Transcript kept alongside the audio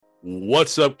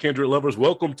What's up, Kindred lovers?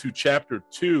 Welcome to Chapter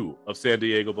 2 of San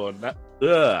Diego by Night.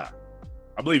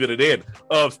 I'm leaving it in.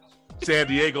 Of San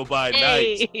Diego by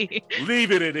Night.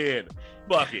 Leaving it in.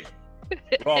 Fuck it.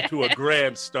 We're off to a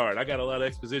grand start. I got a lot of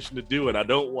exposition to do, and I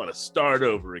don't want to start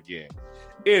over again.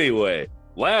 Anyway,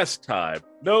 last time,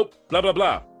 nope, blah, blah,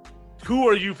 blah. Who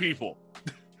are you people?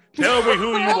 Tell me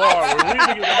who you are.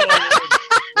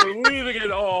 We're leaving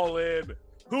it all in.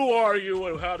 Who are you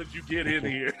and how did you get in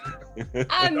here?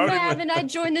 I'm Mav and I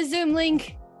joined the Zoom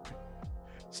link.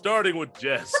 Starting with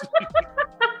Jess.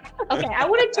 Okay, I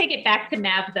want to take it back to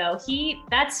Mav though.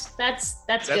 That's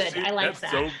good. I like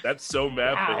that. That's so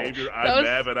Mav behavior. I'm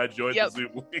Mav and I joined the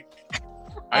Zoom link.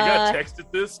 I got texted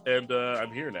this and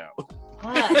I'm here now.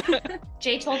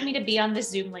 Jay told me to be on the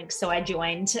Zoom link, so I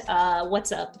joined.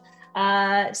 What's up?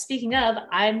 Speaking of,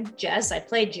 I'm Jess. I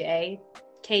play Jay.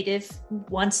 Kadif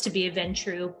wants to be a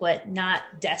Ventru, but not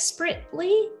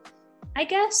desperately, I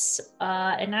guess.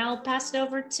 And I'll pass it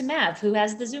over to Mav, who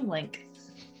has the Zoom link.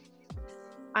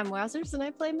 I'm Wowzers, and I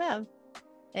play Mav.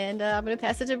 And I'm going to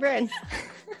pass it to Bren.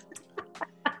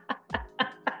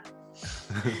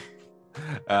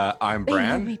 I'm They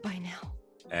Bran, know me by now.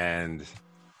 and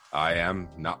I am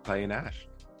not playing Ash.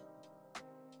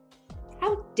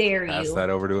 How dare you? Pass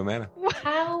that over to Amanda.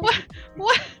 How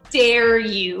What? dare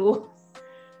you?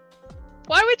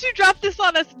 Why would you drop this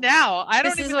on us now? I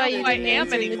don't This is even know why you who I didn't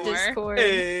am enter in the anymore. Discord.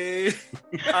 Hey,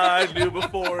 I knew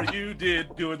before you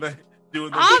did doing the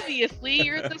Obviously,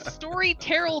 you're the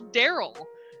storyteller Daryl.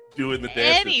 doing the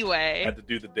dances. Anyway. Had to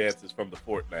do the dances from the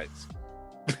Fortnites.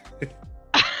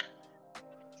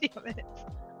 Damn it.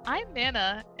 I'm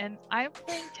Nana, and I'm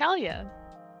playing Talia.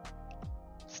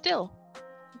 Still.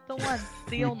 The one.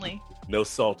 The only. No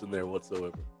salt in there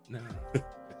whatsoever. No.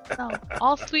 No.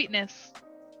 All sweetness.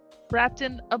 Wrapped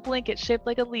in a blanket shaped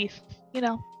like a leaf. You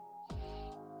know.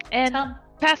 And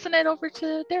passing it over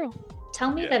to Daryl.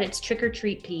 Tell me that it's Trick or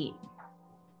Treat Pete.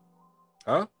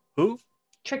 Huh? Who?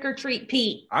 Trick or Treat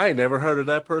Pete. I ain't never heard of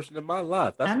that person in my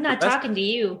life. I'm not talking to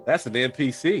you. That's an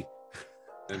NPC.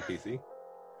 NPC.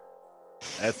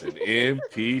 That's an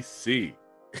NPC.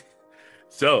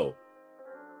 So,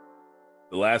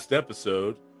 the last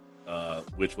episode,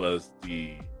 which was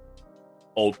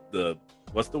what's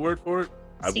the word for it?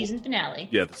 Season finale.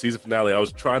 Yeah, the season finale. I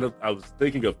was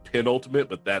thinking of penultimate,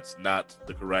 but that's not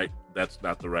the right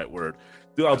word.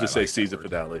 I'll just say season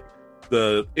finale.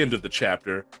 The end of the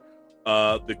chapter.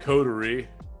 The coterie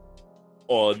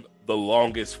on the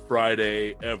longest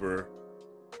Friday ever.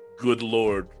 Good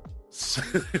Lord.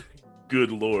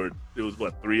 Good Lord. It was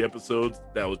 3 episodes?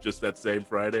 That was just that same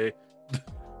Friday.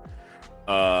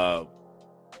 Got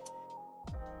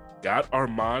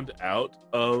Armand out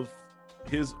of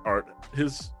his art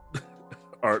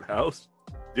house.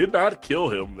 Did not kill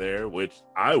him there, which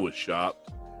I was shocked.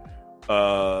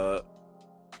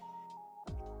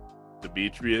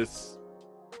 Demetrius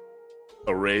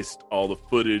erased all the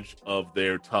footage of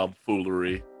their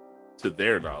tomfoolery, to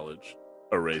their knowledge.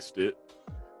 Erased it.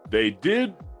 They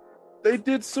did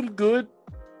some good.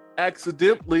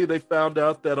 Accidentally, they found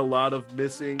out that a lot of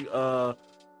missing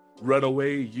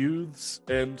runaway youths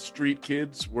and street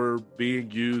kids were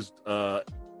being used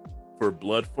for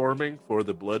blood farming for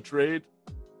the blood trade.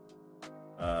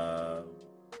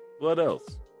 What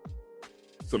else?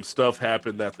 Some stuff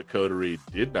happened that the coterie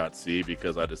did not see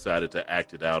because I decided to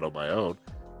act it out on my own,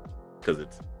 because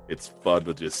it's fun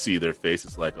to just see their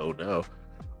faces like, oh no.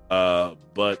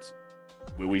 But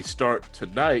when we start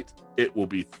tonight, it will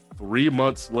be 3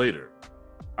 months later.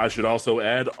 I should also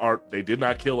add, they did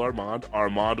not kill Armand.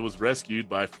 Armand was rescued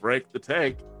by Frank the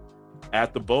Tank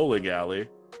at the bowling alley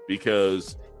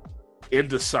because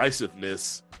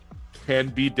indecisiveness can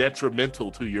be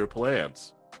detrimental to your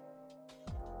plans.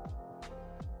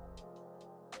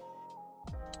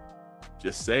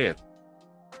 Just saying.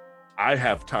 I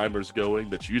have timers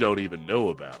going that you don't even know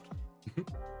about.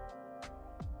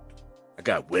 I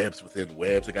got webs within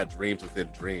webs. I got dreams within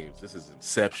dreams. This is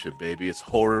Inception, baby. It's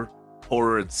horror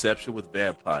Inception with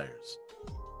vampires.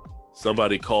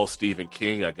 Somebody call Stephen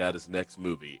King. I got his next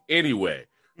movie. Anyway,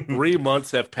 3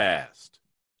 months have passed.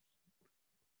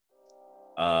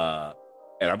 And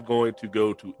I'm going to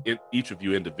go to each of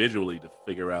you individually to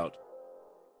figure out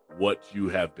what you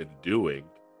have been doing.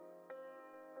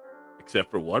 Except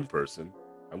for one person,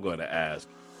 I'm going to ask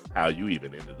how you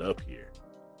even ended up here.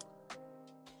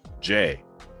 Jay,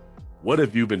 what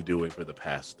have you been doing for the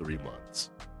past 3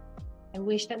 months? I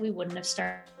wish that we wouldn't have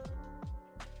started.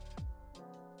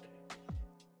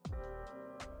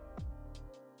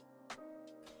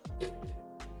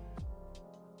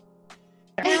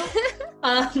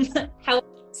 How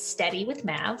steady with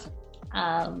Mav.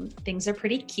 Things are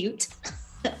pretty cute,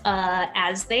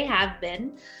 as they have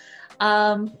been.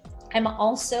 I'm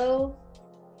also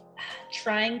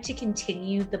trying to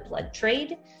continue the blood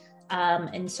trade.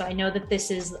 And so I know that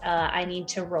this is, I need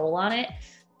to roll on it,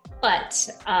 but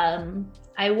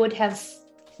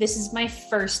this is my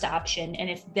first option. And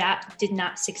if that did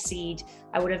not succeed,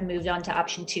 I would have moved on to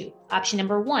option 2. Option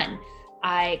number 1,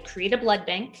 I create a blood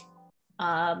bank,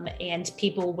 and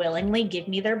people willingly give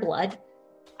me their blood.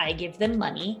 I give them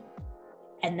money,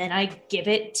 and then I give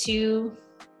it to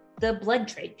the blood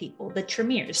trade people, the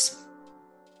Tremiers.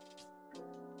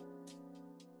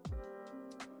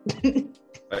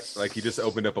 Like you just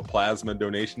opened up a plasma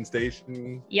donation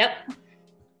station? Yep.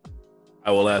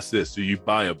 I will ask this: do you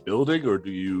buy a building, or do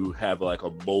you have like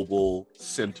a mobile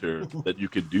center that you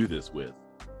can do this with?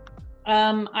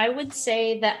 I would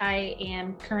say that I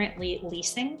am currently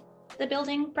leasing the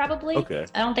building, probably. Okay.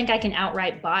 I don't think I can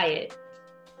outright buy it.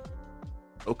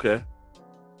 Okay.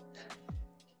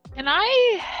 Can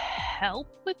I help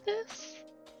with this?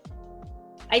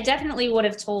 I definitely would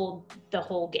have told the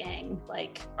whole gang,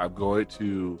 like... I'm going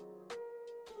to...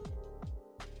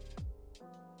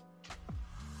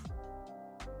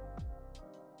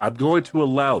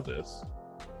 allow this,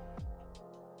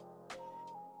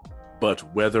 but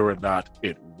whether or not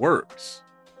it works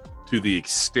to the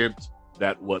extent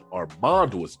that what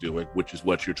Armand was doing, which is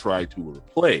what you're trying to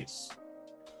replace,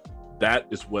 that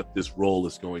is what this role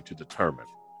is going to determine.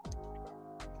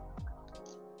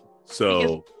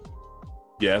 So,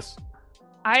 yes.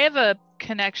 I have a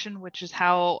connection, which is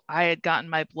how I had gotten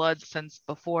my blood since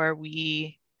before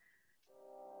we...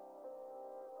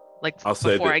 I'll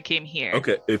say before that, I came here.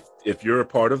 Okay, if you're a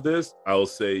part of this, I'll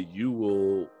say you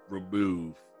will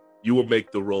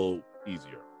make the role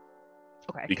easier.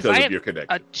 Okay. Because of your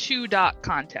connection. A 2-dot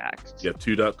contact. You have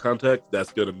 2-dot contact,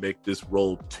 that's gonna make this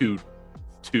roll 2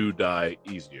 die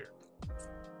easier.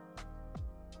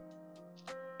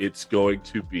 It's going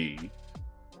to be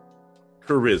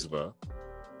charisma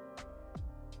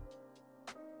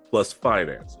plus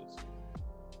finances.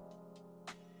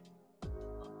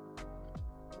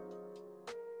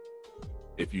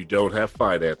 If you don't have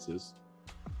finances,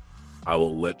 I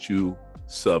will let you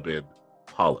sub in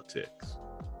politics.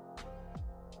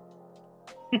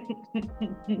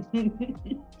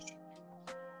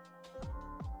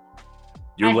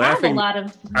 You're laughing. Have a lot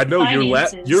of I know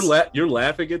finances. you're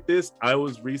laughing at this. I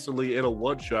was recently in a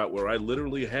one shot where I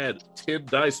literally had 10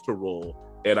 dice to roll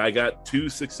and I got 2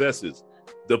 successes.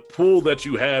 The pool that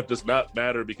you have does not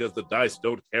matter because the dice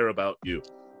don't care about you.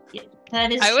 Yeah,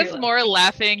 that is I true. was more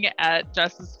laughing at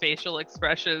Jess's facial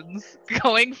expressions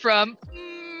going from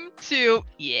to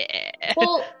yeah.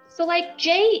 Well, so like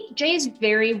Jay is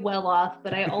very well off,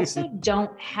 but I also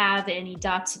don't have any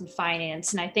dots in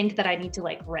finance, and I think that I need to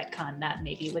like retcon that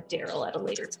maybe with Daryl at a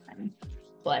later time.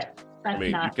 But that's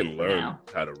you not can learn now.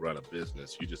 how to run a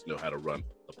business. You just know how to run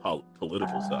the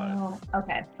political side.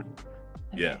 Okay.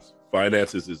 Yes.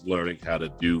 Finances is learning how to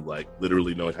do, like,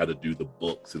 literally knowing how to do the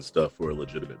books and stuff for a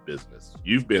legitimate business.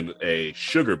 You've been a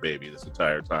sugar baby this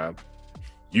entire time.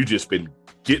 You just been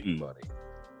getting money.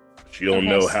 But you don't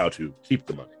know how to keep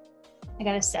the money. I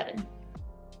got a 7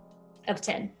 of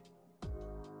 10.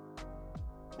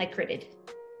 I critted,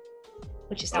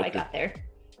 which is how I got there.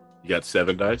 You got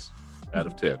 7 dice out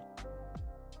of 10.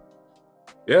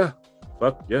 Yeah.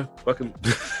 Fuck. Yeah. Fucking.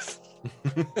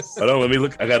 Hold on. Let me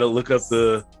look. I got to look up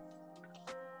the.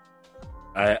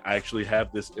 I actually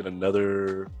have this in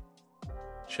another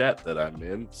chat that I'm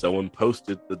in. Someone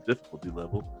posted the difficulty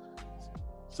level.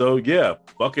 So yeah,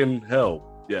 fucking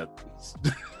hell. Yeah.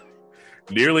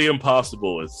 Nearly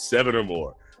impossible is 7 or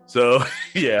more. So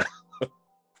yeah.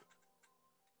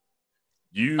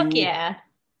 Fuck yeah.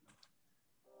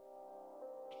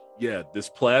 Yeah, this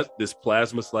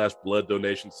plasma / blood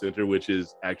donation center, which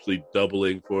is actually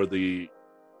doubling for the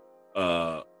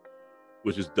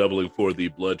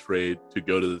blood trade to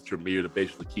go to the Tremere to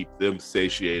basically keep them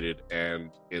satiated and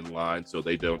in line so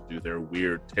they don't do their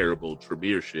weird, terrible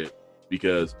Tremere shit.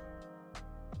 Because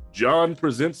John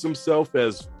presents himself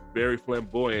as very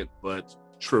flamboyant, but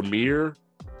Tremere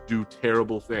do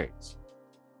terrible things.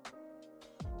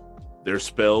 Their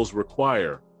spells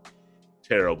require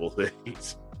terrible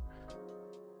things.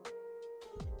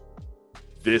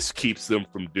 This keeps them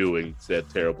from doing said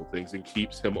terrible things and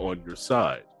keeps him on your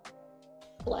side.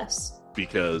 Bless.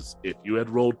 Because if you had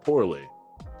rolled poorly,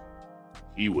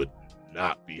 he would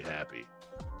not be happy.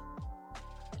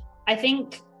 I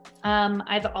think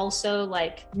I've also,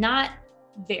 like, not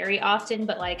very often,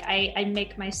 but like I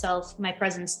make my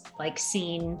presence like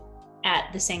seen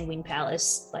at the Sanguine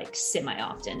Palace like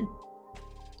semi-often.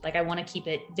 Like I want to keep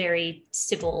it very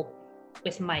civil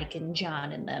with Mike and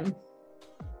John and them.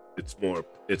 It's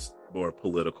more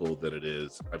political than it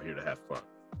is I'm here to have fun.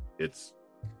 It's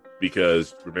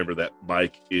because remember that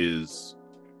Mike is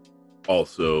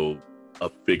also a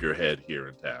figurehead here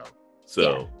in town.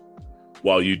 So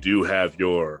while you do have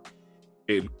your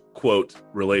in quote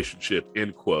relationship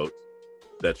in quote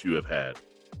that you have had,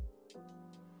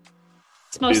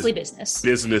 it's mostly business.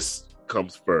 Business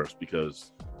comes first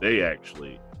because they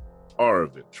actually are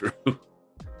of it true.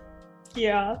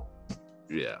 Yeah.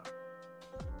 Yeah.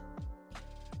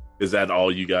 Is that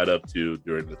all you got up to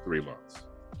during the 3 months?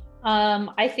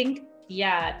 I think,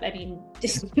 yeah. I mean,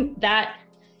 just that,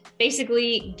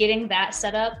 basically getting that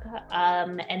set up,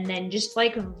 and then just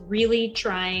like really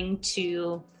trying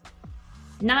to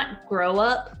not grow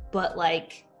up, but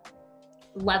like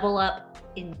level up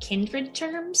in kindred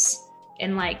terms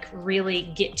and like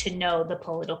really get to know the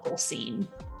political scene.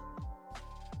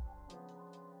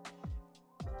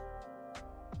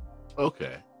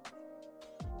 Okay.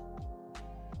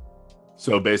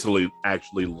 So basically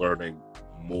actually learning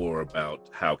more about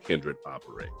how kindred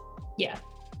operate. Yeah.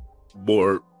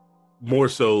 More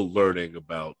so learning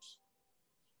about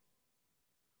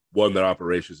one, their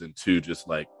operations, and two, just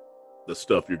like the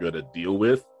stuff you're going to deal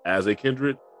with as a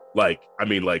kindred. Like, I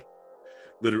mean, like,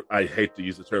 literally, I hate to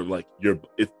use the term, like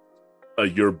it's a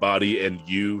your body and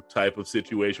you type of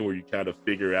situation where you kind of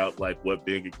figure out like what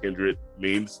being a kindred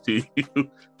means to you,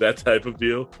 that type of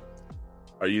deal.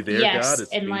 Are you there, yes, God?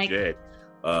 It's and me, like Jay.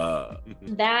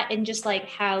 That and just like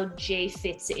how Jay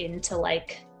fits into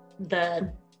like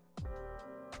the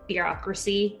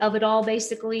bureaucracy of it all,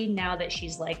 basically, now that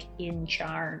she's like in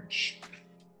charge.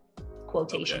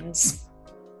 Quotations.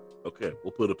 Okay,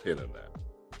 we'll put a pin in that.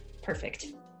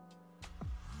 Perfect.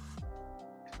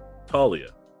 Talia,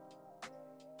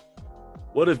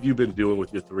 what have you been doing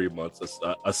with your 3 months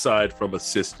aside from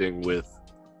assisting with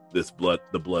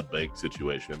the blood bank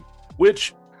situation,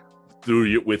 which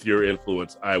with your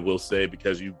influence, I will say,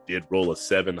 because you did roll a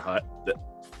 7 high,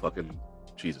 fucking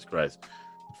Jesus Christ,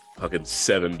 fucking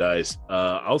 7 dice.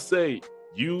 I'll say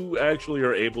you actually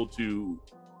are able to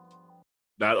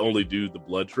not only do the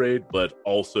blood trade, but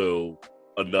also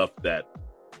enough that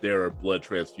there are blood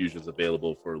transfusions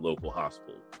available for local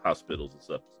hospitals and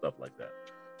stuff like that.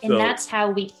 And that's how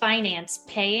we finance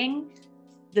paying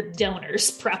the donors,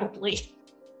 probably.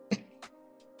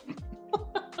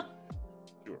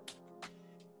 Sure.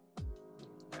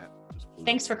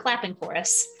 Thanks for clapping for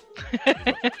us.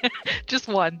 Just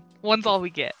one. One's all we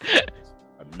get.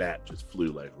 A gnat just flew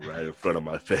like right in front of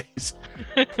my face.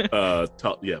 But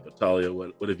Talia,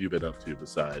 what have you been up to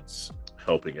besides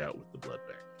helping out with the blood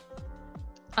bank?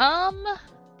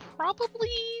 Probably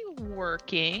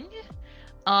working.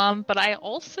 But I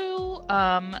also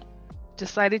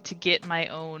decided to get my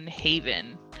own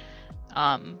haven.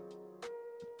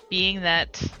 Being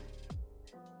that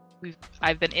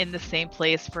I've been in the same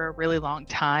place for a really long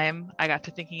time, I got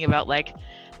to thinking about like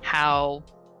how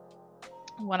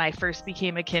when I first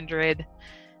became a kindred,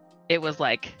 it was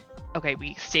like, okay,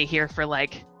 we stay here for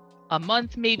like a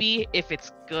month maybe if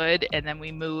it's good, and then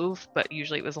we move, but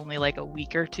usually it was only like a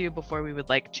week or two before we would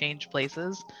like change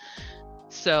places.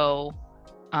 So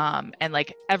and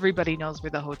like everybody knows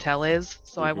where the hotel is,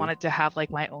 so I wanted to have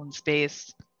like my own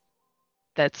space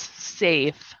that's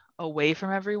safe away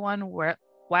from everyone,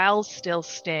 while still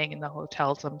staying in the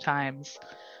hotel sometimes,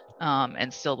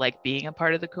 and still like being a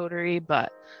part of the coterie,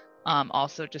 but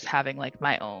also just having like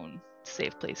my own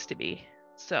safe place to be.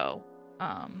 So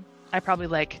I probably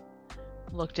like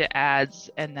looked at ads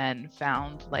and then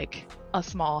found like a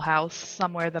small house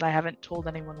somewhere that I haven't told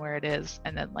anyone where it is,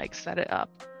 and then like set it up.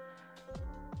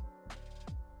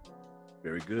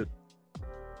 Very good.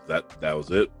 That was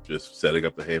it. Just setting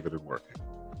up the haven and working.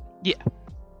 Yeah.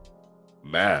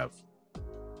 Mav,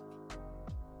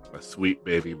 my sweet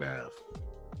baby Mav.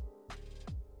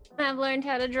 I've learned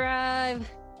how to drive.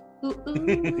 Ooh,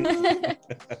 ooh.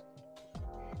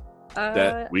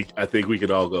 I think we can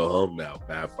all go home now.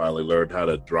 Mav finally learned how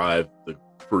to drive the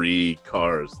free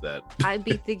cars that I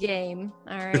beat the game.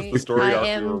 All right. The story I arc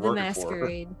you am were the working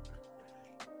masquerade.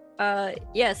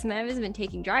 Yes, Mav has been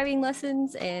taking driving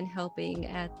lessons and helping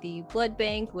at the blood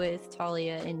bank with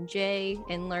Talia and Jay,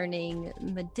 and learning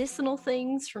medicinal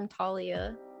things from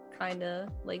Talia, kind of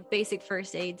like basic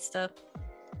first aid stuff.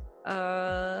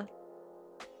 And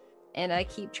I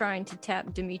keep trying to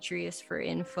tap Demetrius for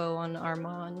info on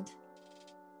Armand,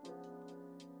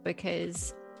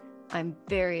 because I'm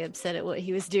very upset at what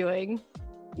he was doing.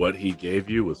 what he gave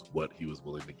you was what he was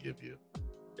willing to give you.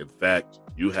 In fact,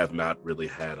 you have not really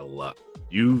had a lot.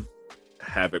 You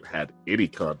haven't had any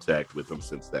contact with him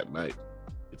since that night.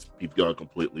 He's gone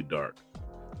completely dark.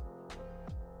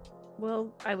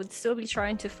 Well, I would still be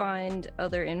trying to find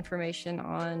other information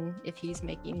on if he's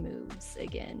making moves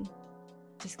again.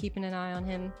 Just keeping an eye on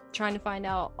him. Trying to find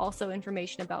out also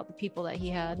information about the people that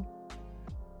he had.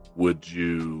 Would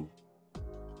you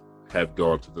have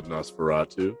gone to the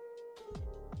Nosferatu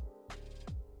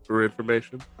for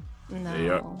information?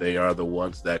 No. They are the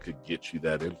ones that could get you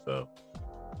that info.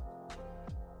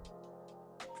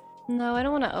 No, I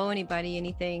don't want to owe anybody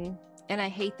anything. And I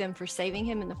hate them for saving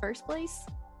him in the first place.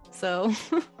 So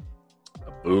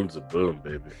A boom's a boom,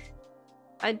 baby.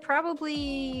 I'd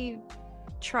probably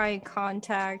try and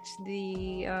contact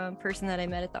the person that I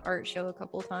met at the art show a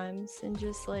couple times and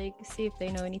just like see if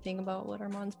they know anything about what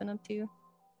Armand's been up to.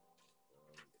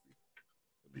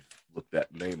 Let me look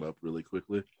that name up really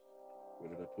quickly. Where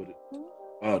did I put it?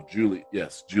 Oh, Julie.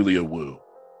 Yes, Julia Wu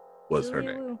was her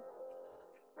name.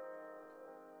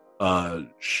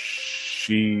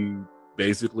 She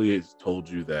basically has told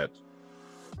you that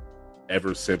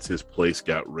ever since his place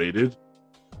got raided,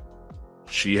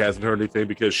 she hasn't heard anything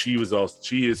because she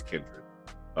is kindred.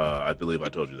 I believe I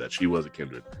told you that she was a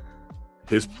kindred.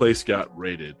 His place got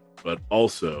raided, but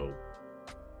also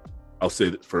I'll say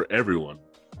that for everyone,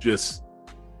 just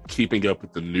keeping up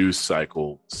with the news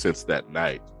cycle since that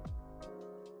night,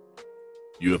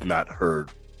 you have not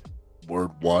heard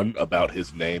word one about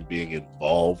his name being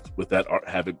involved with that art,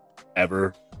 having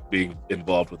ever being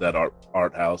involved with that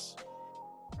art house.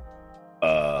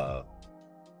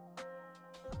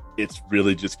 It's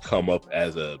really just come up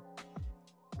as a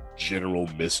general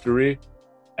mystery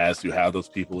as to how those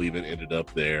people even ended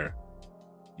up there.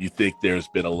 You think there's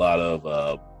been a lot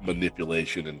of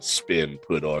manipulation and spin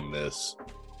put on this.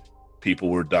 People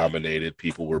were dominated,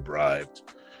 people were bribed,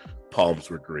 palms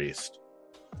were greased.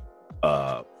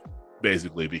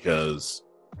 Basically because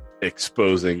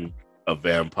exposing a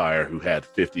vampire who had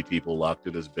 50 people locked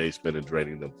in his basement and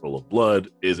draining them full of blood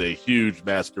is a huge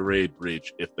masquerade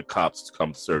breach if the cops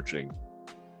come searching.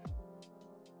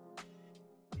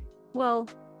 Well,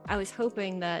 I was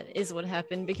hoping that is what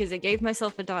happened because it gave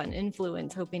myself a dot in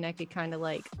influence, hoping I could kind of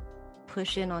like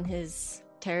push in on his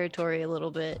territory a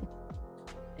little bit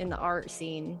in the art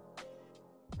scene.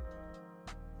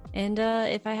 And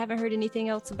if I haven't heard anything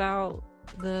else about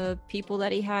the people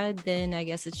that he had, then I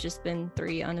guess it's just been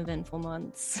 3 uneventful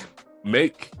months.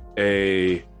 Make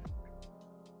a...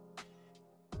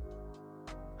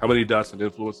 How many dots in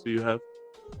influence do you have?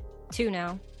 2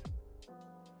 now.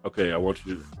 Okay, I want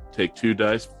you to take 2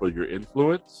 dice for your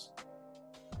influence.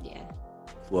 Yeah.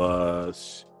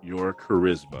 Plus your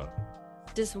charisma.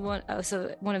 Just one. Oh,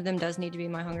 so one of them does need to be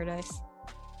my hunger dice.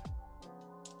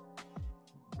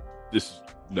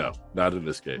 No, not in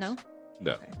this case. No?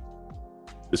 No. Okay.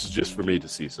 This is just for me to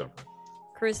see something.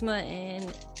 Charisma and...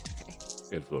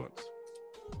 Okay. Influence.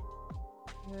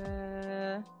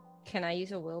 Can I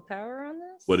use a willpower on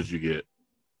this? What did you get?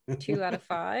 2 out of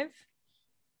 5.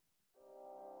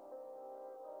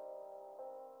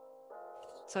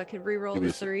 So I could re-roll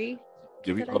the 3.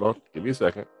 Hold on. Give me a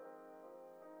second.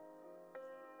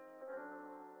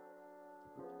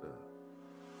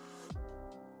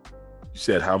 You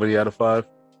said how many out of 5?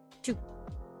 2.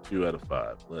 2 out of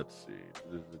 5. Let's see.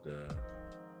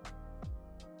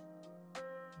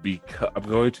 I'm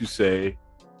going to say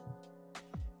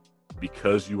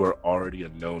because you are already a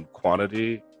known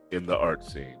quantity in the art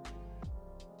scene,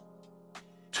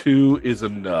 2 is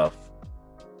enough.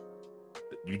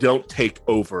 You don't take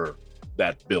over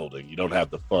that building. You don't have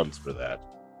the funds for that.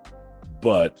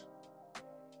 But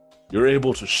you're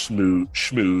able to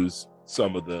schmooze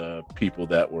some of the people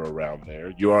that were around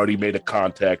there. You already made a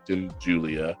contact in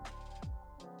Julia.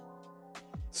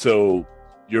 So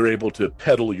you're able to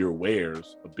peddle your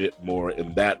wares a bit more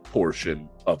in that portion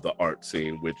of the art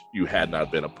scene, which you had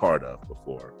not been a part of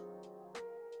before.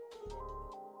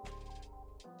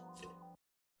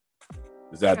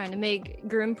 Is that trying to make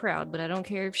Grim proud, but I don't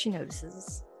care if she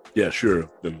notices. Yeah, sure.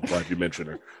 Then why'd you mention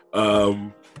her?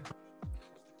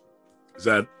 Is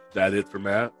that it for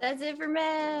Matt? That's it for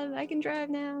Matt. I can drive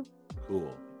now.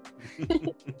 Cool.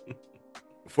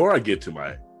 Before I get to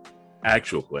my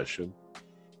actual question,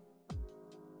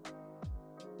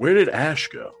 where did Ash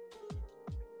go?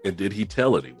 And did he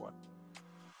tell anyone?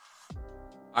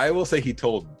 I will say he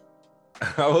told.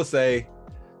 I will say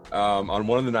on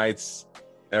one of the nights,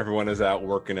 everyone is out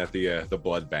working at the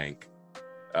blood bank.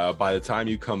 By the time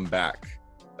you come back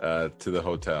to the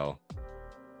hotel,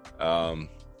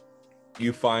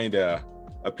 you find a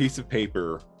piece of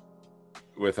paper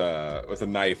with a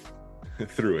knife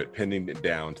through it, pinning it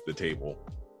down to the table.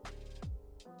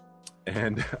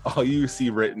 And all you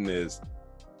see written is,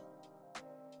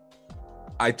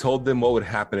 I told them what would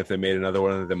happen if they made another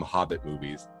one of them Hobbit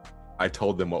movies. I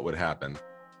told them what would happen.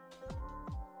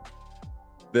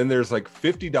 Then there's like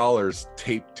 $50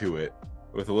 taped to it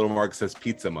with a little mark that says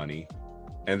pizza money,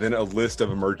 and then a list of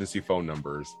emergency phone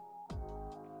numbers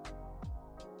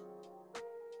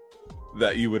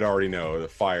that you would already know: the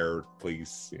fire,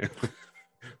 police,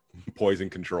 poison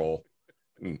control.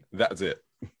 That's it.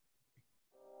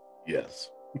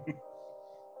 Yes.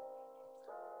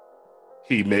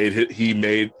 He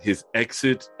made his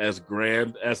exit as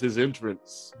grand as his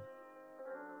entrance.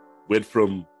 Went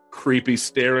from creepy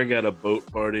staring at a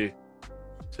boat party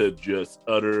to just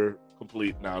utter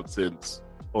complete nonsense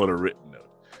on a written note.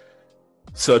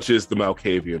 Such is the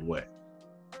Malkavian way.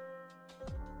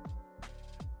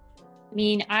 I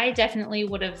mean, I definitely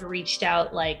would have reached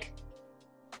out like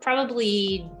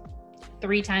probably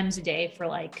 3 times a day for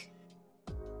like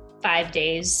 5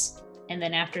 days. And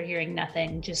then after hearing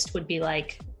nothing, just would be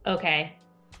like, okay,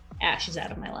 Ash is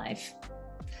out of my life.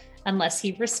 Unless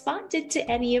he responded to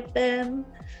any of them.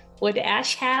 Would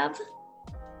Ash have?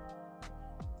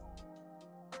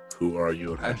 Who are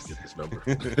you and how did you get this number?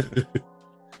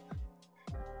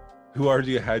 Who are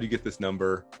you? How do you get this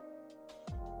number?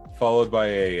 Followed by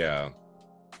a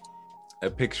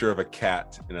picture of a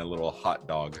cat in a little hot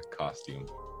dog costume.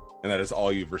 And that is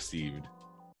all you've received.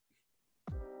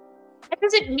 That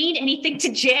doesn't mean anything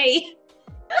to Jay.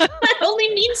 That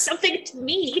only means something to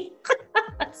me.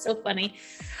 That's so funny.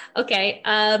 Okay,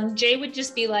 Jay would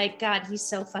just be like, God, he's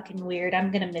so fucking weird.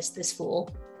 I'm gonna miss this fool.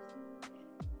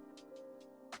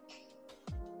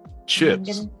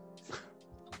 Chips.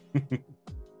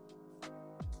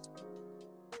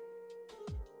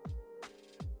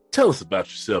 Tell us about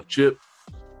yourself, Chip.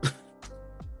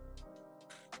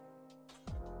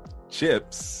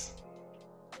 Chips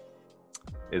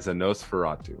is a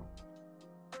Nosferatu.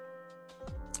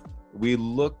 We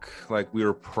look like we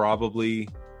were probably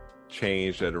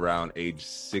changed at around age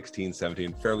 16,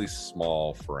 17, fairly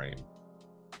small frame.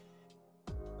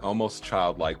 Almost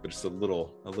childlike, but just a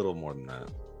little more than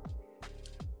that.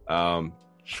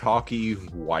 Chalky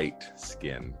white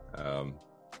skin,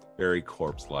 very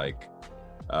corpse-like.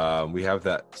 We have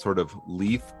that sort of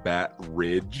leaf bat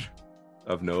ridge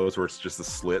of nose where it's just the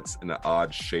slits in an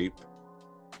odd shape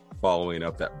following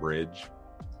up that bridge.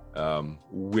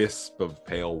 Wisp of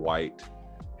pale white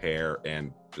hair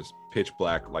and just pitch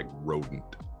black like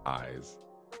rodent eyes.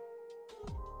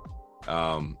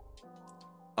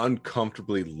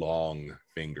 Uncomfortably long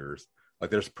fingers. Like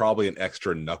there's probably an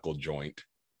extra knuckle joint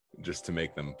just to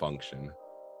make them function.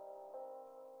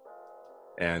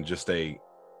 And just a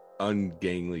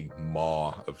ungainly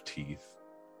maw of teeth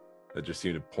that just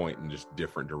seem to point in just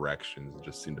different directions and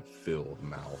just seem to fill the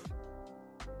mouth.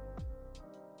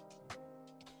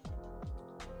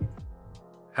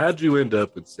 How'd you end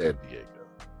up in San Diego?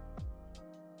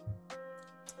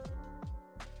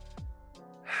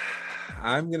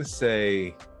 I'm going to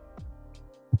say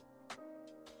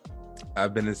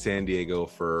I've been in San Diego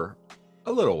for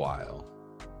a little while.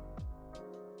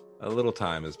 A little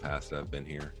time has passed that I've been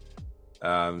here.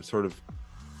 Sort of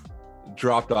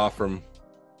dropped off from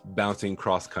bouncing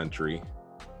cross country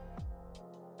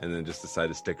and then just decided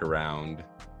to stick around,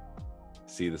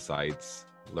 see the sights,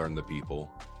 learn the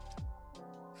people,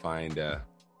 find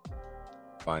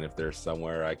if there's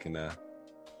somewhere I can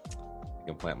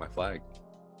plant my flag.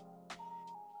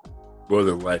 More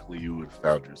than likely, you would have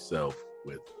found yourself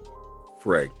with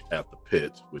Frank at the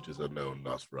pit, which is a known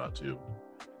Nosferatu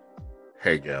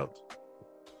hangout.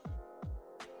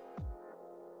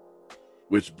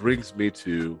 Which brings me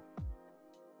to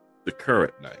the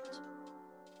current night.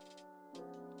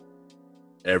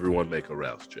 Everyone make a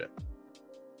rouse check.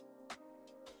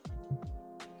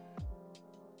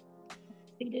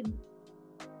 Succeeded.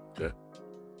 Okay.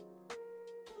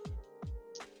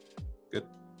 Good.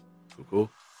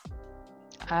 Cool.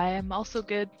 I am also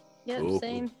good. Yep, Cool.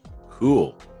 same.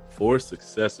 Cool. 4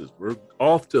 successes. We're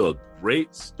off to a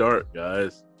great start,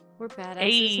 guys. We're badasses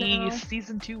Hey, now.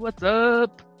 season 2, what's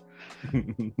up?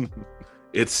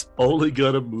 It's only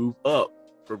gonna move up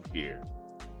from here.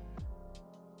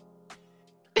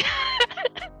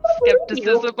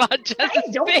 Skepticism on I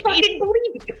Jess's don't face. fucking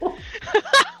believe you.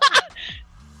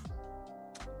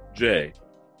 Jay,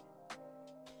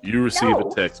 you receive No.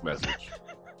 a text message.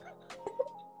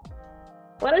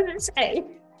 What does it say?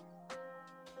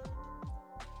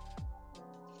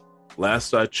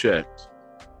 Last I checked,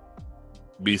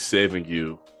 me saving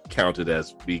you counted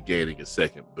as me gaining a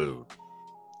second boon.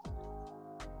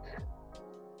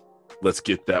 Let's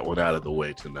get that one out of the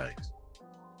way tonight.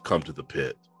 Come to the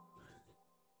pit.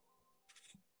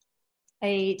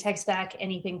 I text back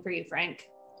anything for you, Frank.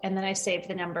 And then I save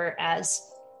the number as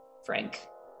Frank.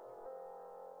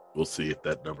 We'll see if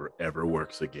that number ever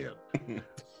works again.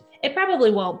 It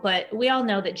probably won't, but we all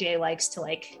know that Jay likes to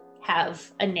like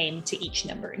have a name to each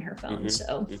number in her phone.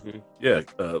 So yeah,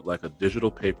 like a digital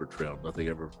paper trail. Nothing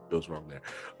ever goes wrong there.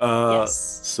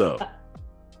 yes. So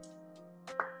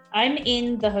I'm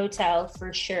in the hotel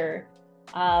for sure.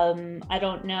 I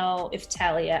don't know if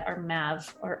Talia or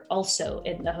Mav are also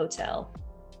in the hotel.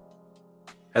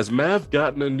 has Mav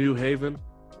gotten a new haven?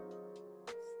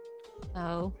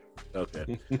 Oh,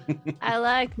 Okay. I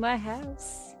like my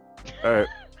house. All right.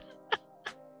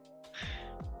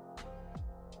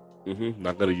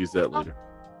 Not gonna use that later.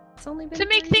 It's only been To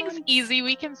make 3 things months. easy,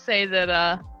 we can say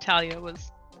that Talia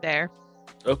was there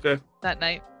Okay. that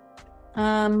night.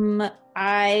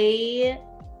 I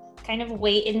kind of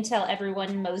wait until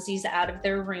everyone moseys out of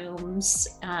their rooms,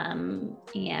 and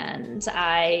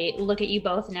I look at you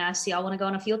both and ask, y'all want to go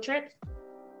on a field trip?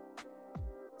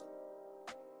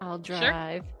 I'll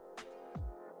drive.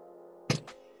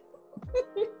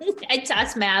 I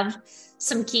toss Mav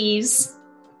some keys,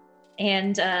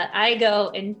 and I go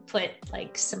and put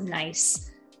like some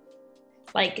nice,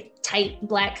 like tight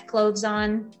black clothes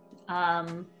on.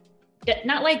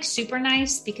 Not like super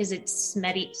nice because it's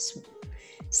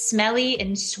smelly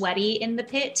and sweaty in the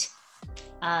pit,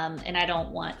 and I don't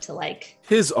want to like.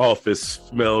 His office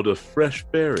smelled of fresh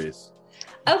berries.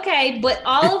 Okay, but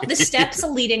all of the steps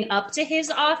leading up to his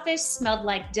office smelled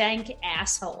like dank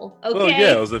asshole. Okay. Well,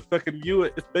 yeah, it was a fucking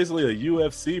it's basically a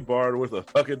UFC bar with a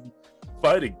fucking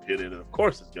fighting pit in it. Of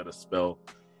course, it's gonna smell.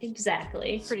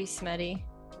 Exactly. Pretty smetty.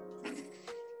 Did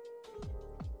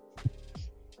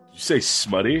you say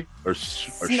smutty or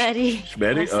Smetty.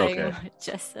 Schmetty? I'll say Okay, what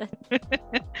Jess said.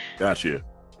 got you.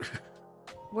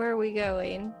 Where are we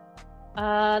going?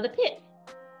 The pit.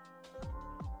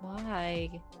 Why?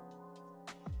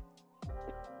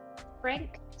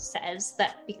 Frank says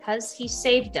that because he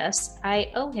saved us,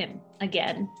 I owe him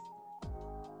again.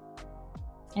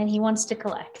 And he wants to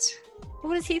collect.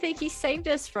 What does he think he saved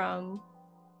us from?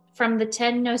 From the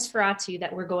 10 Nosferatu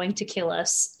that were going to kill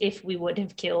us if we would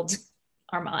have killed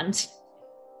Armand.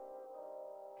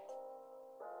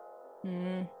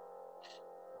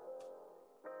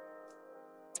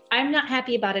 I'm not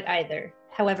happy about it either.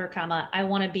 However, I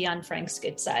want to be on Frank's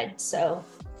good side, so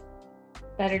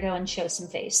better go and show some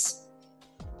face.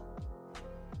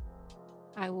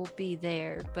 I will be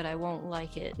there, but I won't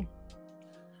like it.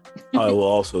 I will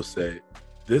also say,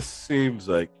 this seems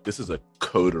like this is a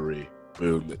coterie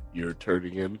boon that you're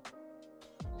turning in.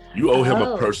 You owe him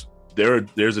a person.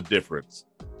 There's a difference.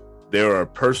 There are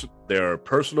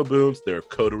personal boons, there are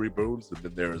coterie boons, and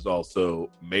then there is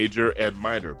also major and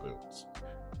minor boons.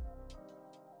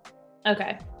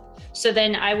 Okay. So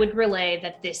then I would relay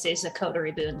that this is a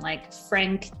coterie boon. Like,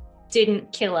 Frank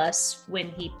didn't kill us when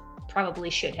he probably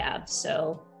should have,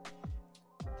 so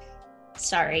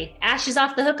sorry. Ash is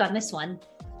off the hook on this one.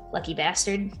 Lucky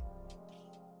bastard.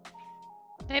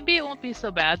 Maybe it won't be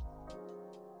so bad.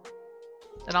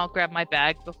 Then I'll grab my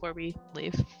bag before we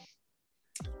leave.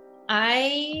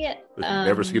 I Have you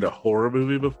never seen a horror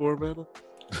movie before, Amanda?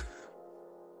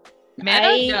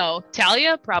 Amanda? No.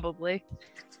 Talia? Probably.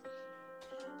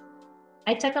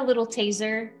 I took a little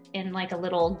taser and like a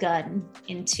little gun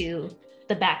into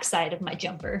the backside of my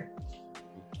jumper.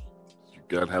 Does your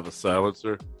gun have a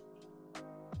silencer?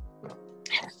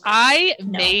 I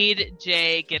No. made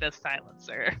Jay get a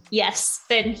silencer. Yes,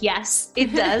 then yes,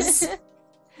 it does.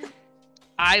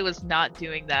 I was not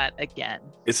doing that again.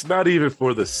 It's not even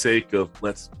for the sake of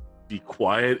let's be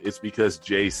quiet. It's because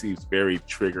Jay seems very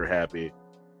trigger happy.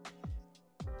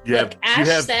 Look, Ash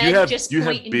said just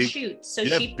point and shoot. So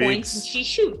she points and she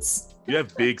shoots. You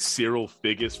have big Cyril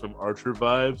Figgis from Archer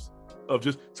vibes of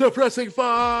just suppressing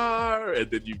fire, and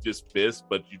then you just miss,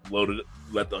 but you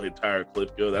let the entire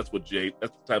clip go. That's the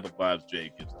type of vibes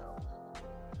Jay gives out.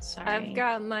 Sorry. I've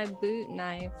got my boot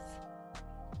knife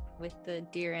with the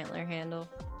deer antler handle.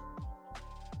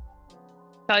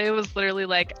 Talia was literally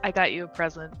like, I got you a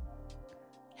present.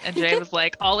 And Jay was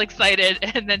like all excited,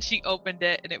 and then she opened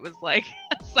it and it was like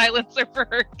a silencer for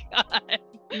her gun.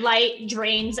 Light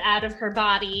drains out of her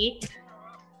body.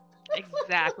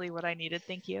 Exactly what I needed.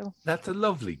 Thank you. That's a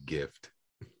lovely gift.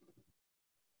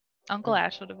 Uncle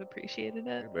Ash would have appreciated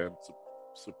it. Hey, man,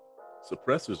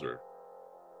 suppressors are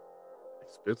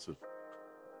expensive.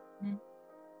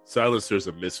 Silencers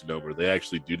a misnomer. They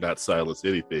actually do not silence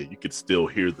anything. You can still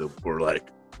hear them for like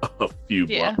a few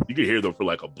blocks. You can hear them for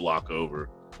like a block over.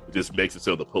 It just makes it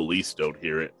so the police don't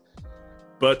hear it.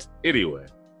 But anyway,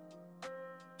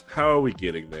 how are we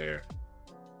getting there?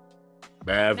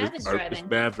 Mav is driving. Is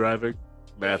Mav driving?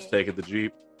 Mav's taking the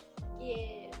Jeep.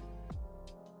 Yeah.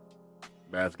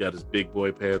 Matt's got his big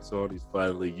boy pants on. He's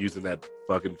finally using that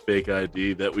fucking fake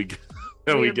ID that we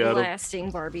that we We're got him.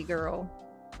 blasting Barbie Girl.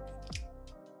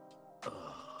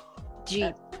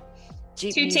 Jeep.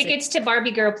 Jeep 2 music. tickets to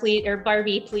Barbie Girl, please, or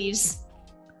Barbie, please.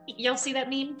 Y'all see that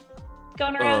meme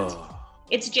going around?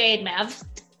 It's Jay and Mav.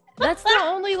 That's the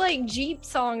only like Jeep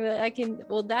song that I can.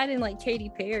 Well, that and like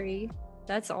Katy Perry.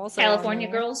 That's also California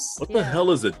on there. Girls. What the hell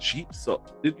is a Jeep song?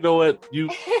 You know what? You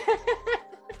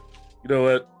know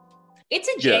what? It's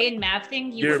a Jay and Mav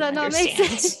thing. You Does would that not make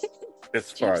understand. sense?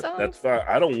 That's Jeep fine. song? That's fine.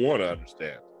 I don't want to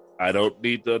understand. I don't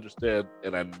need to understand,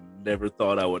 and I never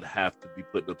thought I would have to be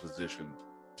put in a position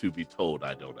to be told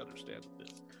I don't understand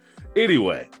this.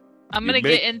 Anyway, I'm gonna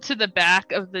get into the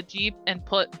back of the Jeep and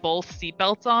put both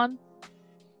seatbelts on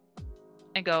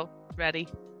and go, ready.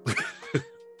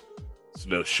 there's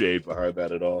no shade behind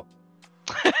that at all.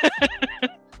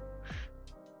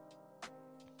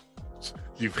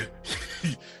 You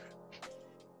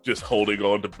just holding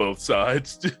on to both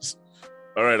sides. Just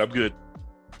all right. I'm good.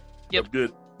 Yep. I'm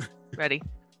good. Ready.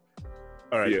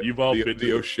 All right. You've all been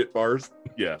the shit bars.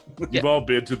 Yeah. You've all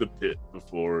been to the pit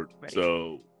before, Ready.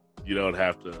 so you don't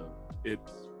have to.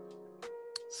 It's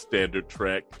standard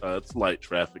trek. It's light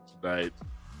traffic tonight.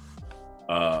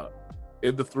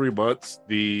 In the 3 months,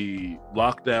 the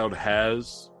lockdown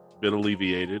has been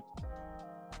alleviated.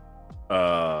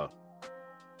 By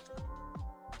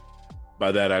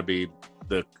that I mean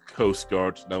the Coast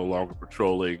Guard's no longer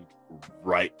patrolling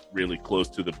right really close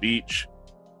to the beach.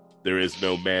 There is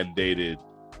no mandated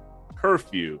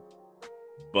curfew,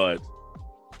 but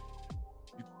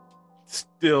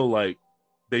still, like,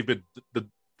 the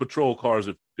patrol cars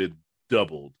have been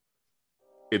doubled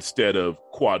instead of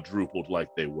quadrupled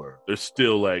like they were. There's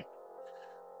still like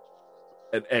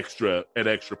an extra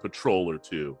patrol or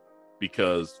two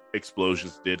because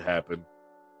explosions did happen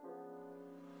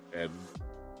and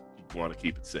you want to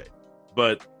keep it safe.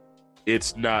 But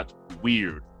it's not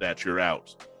weird that you're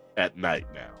out at night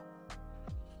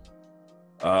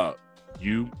now.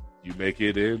 You make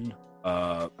it in,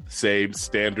 same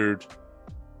standard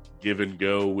give and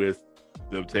go with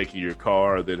them taking your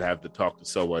car, then have to talk to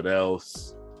someone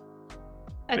else.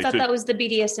 I thought that was the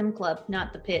BDSM club,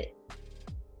 not the pit.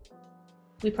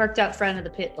 We parked out front of the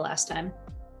pit the last time.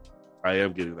 I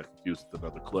am getting that confused with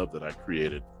another club that I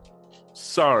created.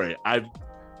 Sorry,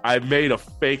 I made a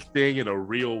fake thing in a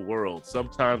real world.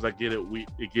 Sometimes I get it.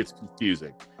 It gets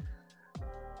confusing.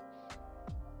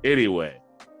 Anyway,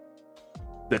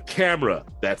 the camera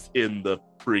that's in the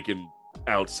freaking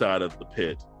outside of the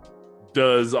pit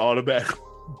does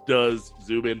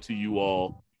zoom into you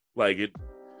all. Like, it,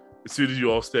 as soon as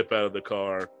you all step out of the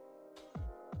car,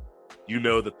 you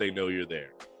know that they know you're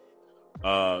there.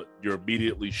 You're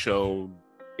immediately shown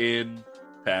in,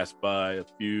 pass by a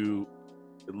few.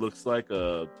 It looks like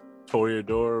a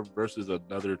Toreador versus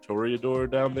another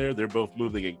Toreador down there. They're both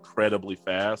moving incredibly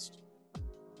fast.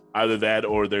 Either that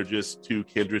or they're just two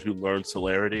kindred who learn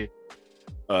celerity,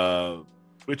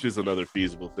 which is another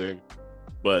feasible thing.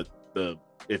 But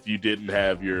if you didn't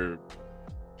have your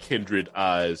kindred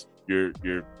eyes, you're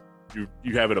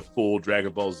having a full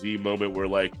Dragon Ball Z moment where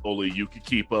like only you could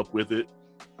keep up with it,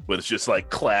 but it's just like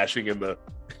clashing in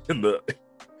the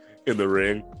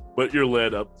ring. But you're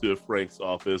led up to Frank's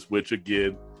office, which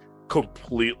again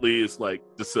completely is like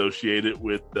dissociated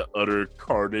with the utter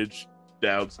carnage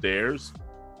downstairs.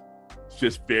 It's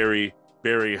just very,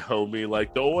 very homey.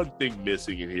 Like, the one thing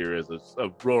missing in here is a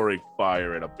roaring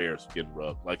fire and a bearskin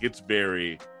rug. Like, it's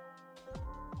very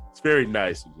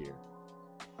nice in here.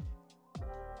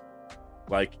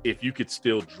 Like, if you could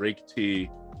still drink tea,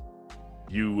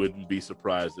 you wouldn't be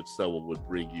surprised if someone would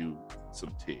bring you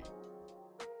some tea.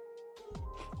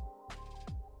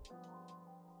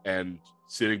 And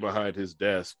sitting behind his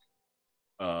desk,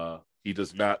 he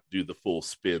does not do the full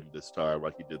spin this time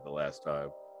like he did the last time.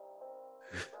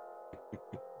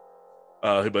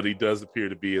 But he does appear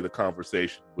to be in the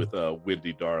conversation with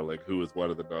Wendy Darling, who is one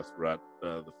of the Nosferatu,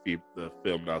 the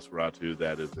film Nosferatu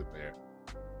that is in there.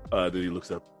 Then he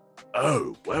looks up.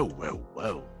 Oh,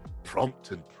 well.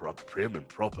 Prompt and prim and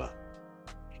proper.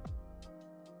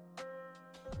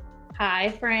 Hi,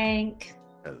 Frank.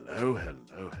 Hello.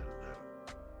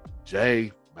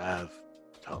 Jay, Mav,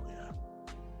 Talia.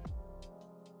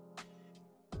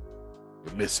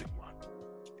 You're missing one.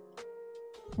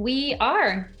 We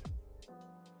are.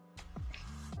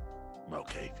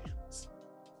 Malkavians.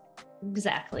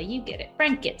 Exactly. You get it.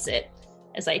 Frank gets it.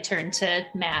 As I turn to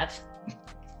Mav.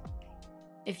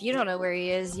 If you don't know where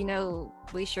he is, you know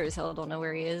we sure as hell don't know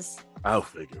where he is. I'll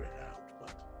figure it out,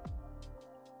 but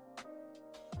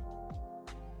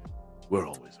we're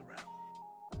always around.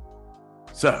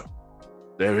 So,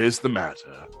 there is the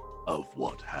matter of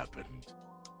what happened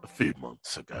a few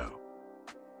months ago.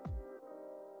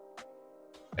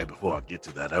 And before I get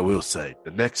to that, I will say, the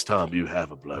next time you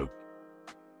have a bloke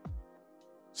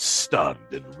stunned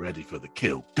and ready for the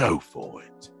kill, go for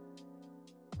it.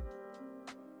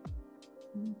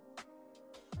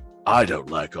 I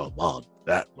don't like Armand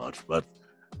that much, but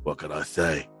what can I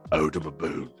say? Owed him a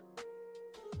boon.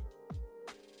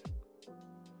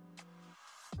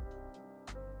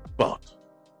 But,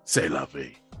 c'est la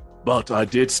vie. But I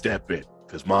did step in,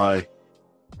 because my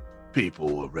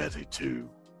people were ready to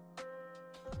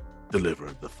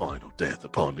deliver the final death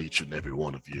upon each and every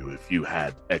one of you if you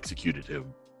had executed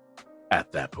him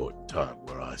at that point in time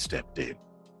where I stepped in.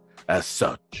 As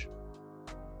such,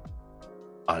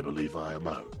 I believe I am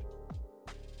owed.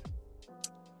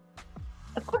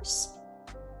 Of course.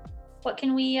 What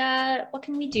can we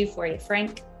do for you,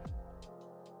 Frank?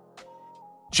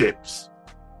 Chips.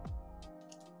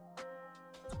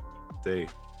 Say,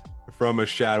 from a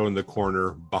shadow in the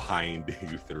corner behind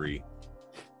you three.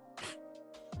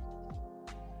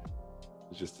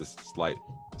 It's just a slight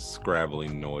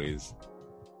scrabbling noise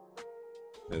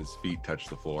as feet touch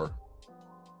the floor.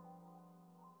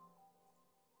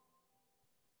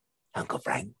 Uncle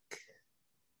Frank.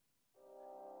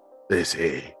 This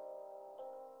here.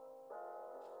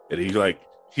 And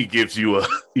he gives you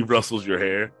he rustles your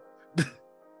hair.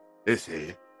 This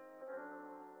here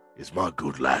is my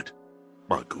good lad,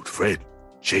 my good friend,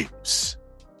 Chips.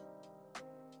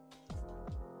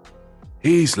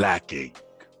 He's lacking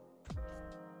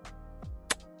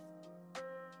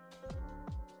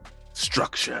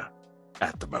structure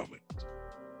at the moment.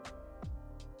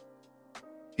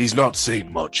 He's not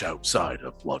seen much outside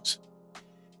of what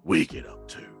we get up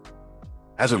to.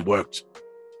 Hasn't worked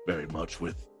very much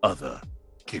with other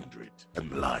kindred and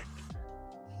the like.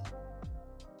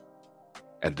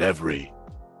 And every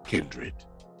kindred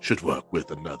should work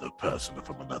with another person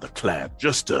from another clan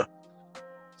just to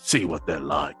see what they're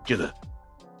like, get a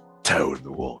toe in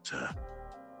the water.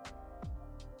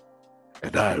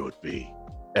 And I would be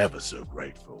ever so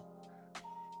grateful.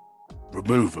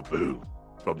 Remove a boon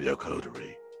from your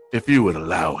coterie if you would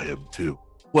allow him to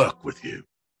work with you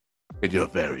in your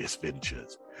various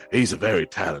ventures. He's a very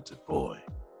talented boy.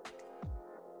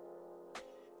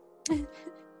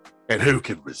 And who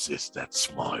can resist that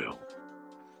smile?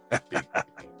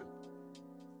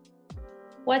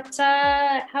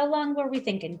 How long were we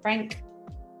thinking, Frank?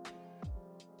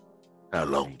 How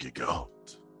long you got?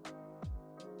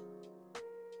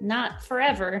 Not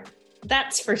forever.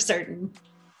 That's for certain.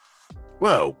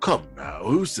 Well, come now.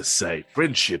 Who's to say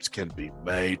friendships can be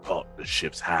made,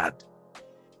 partnerships had?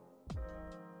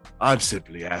 I'm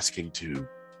simply asking to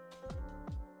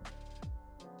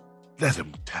let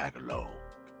him tag along.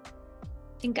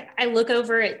 I think I look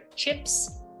over at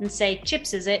Chips and say,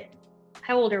 Chips, is it?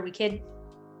 How old are we, kid?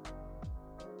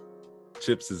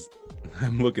 Chips is,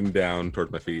 I'm looking down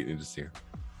towards my feet and just hear,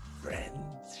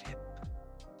 Friendship.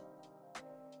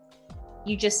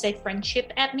 You just say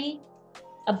friendship at me?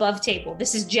 Above table.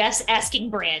 This is Jess asking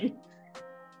Bran.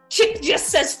 Chip just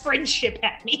says friendship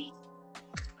at me.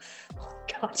 Oh,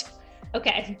 God.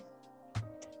 Okay.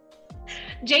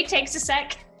 Jay takes a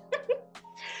sec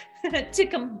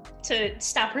to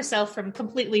stop herself from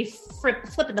completely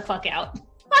flipping the fuck out.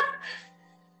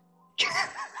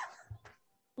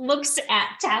 Looks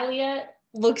at Talia,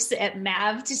 looks at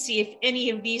Mav to see if any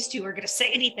of these two are going to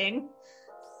say anything.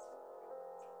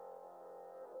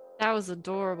 That was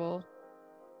adorable.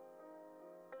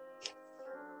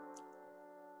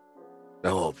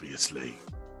 Now, obviously,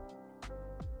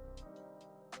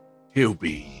 he'll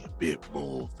be a bit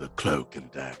more the cloak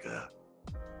and dagger,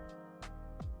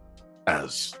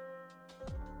 as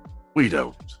we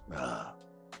don't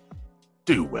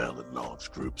do well in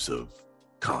large groups of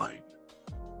kind.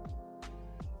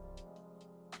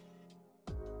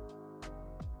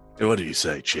 And what do you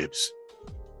say, Chips?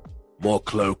 More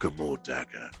cloak or more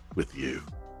dagger with you?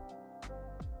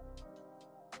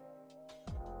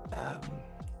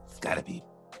 It's gotta be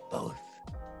both.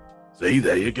 See,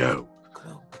 there you go.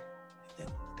 Cloak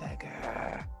and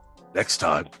dagger. Next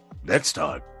time,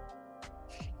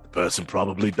 the person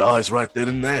probably dies right then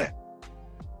and there.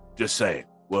 Just saying,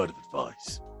 word of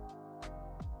advice.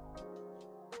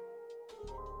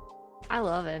 I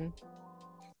love him.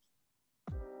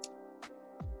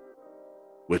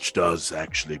 Which does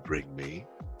actually bring me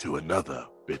to another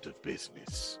bit of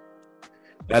business.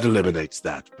 That eliminates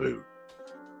that boon.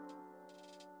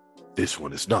 This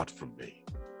one is not from me.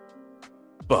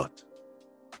 But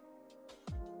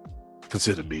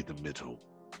consider me the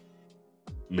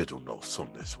middle nose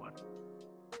on this one.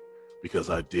 because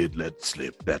I did let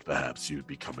slip that perhaps you'd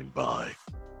be coming by.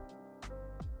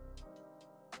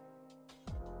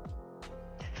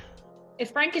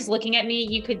 If Frank is looking at me,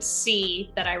 you could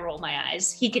see that I roll my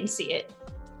eyes. He can see it.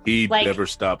 He Like- never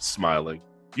stops smiling.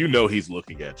 You know he's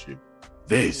looking at you.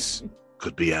 This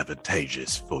could be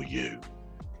advantageous for you,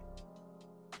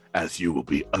 as you will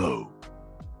be owed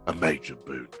a major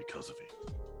boon because of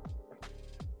it.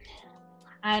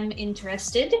 I'm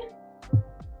interested.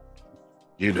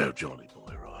 You know Johnny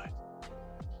Boy, right?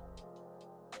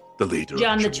 The leader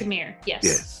John of the Tremere. Tremere, yes.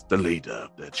 Yes, the leader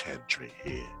of the chantry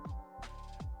here.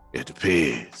 It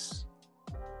appears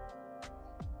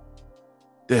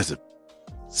there's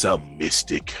some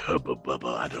mystic hubba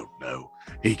bubba, I don't know.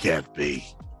 He can't be.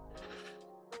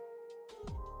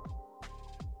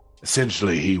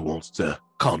 Essentially, he wants to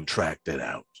contract it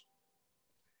out.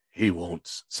 He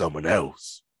wants someone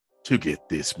else to get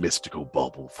this mystical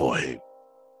bauble for him.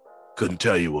 Couldn't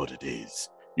tell you what it is.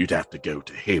 You'd have to go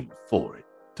to him for it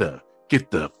to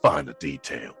get the finer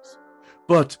details.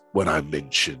 But when I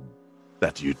mentioned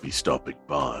that you'd be stopping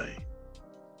by,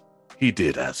 he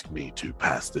did ask me to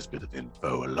pass this bit of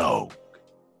info along.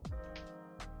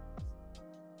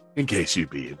 In case you'd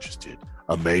be interested,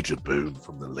 a major boon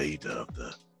from the leader of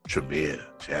the Tremere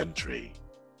Chantry.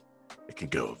 It can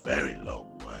go a very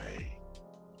long way.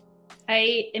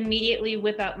 I immediately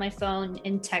whip out my phone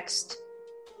and text.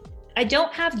 I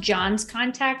don't have John's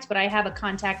contact, but I have a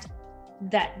contact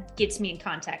that gets me in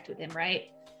contact with him,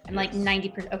 right? I'm like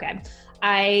 90%. Okay.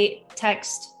 I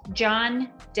text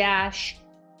John dash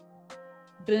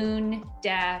Boone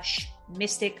dash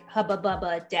Mystic Hubba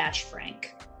Bubba dash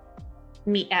Frank.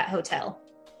 Meet at hotel.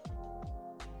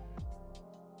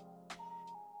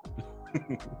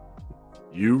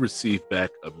 You receive back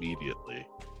immediately.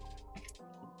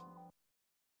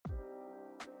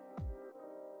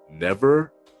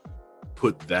 Never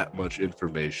put that much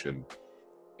information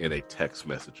in a text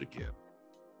message again.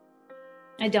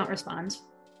 I don't respond.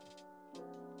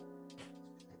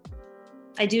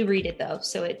 I do read it though,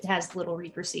 so it has little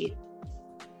read receipt.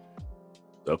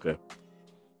 Okay.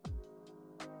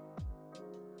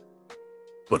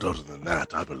 But other than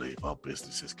that, I believe our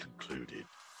business is concluded.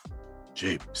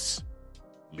 Jibs,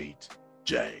 meet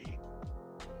Jay,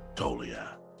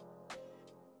 Tolia,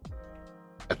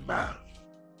 and Mav.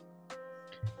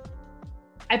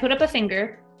 I put up a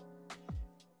finger.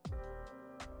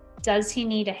 Does he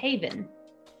need a haven?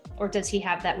 Or does he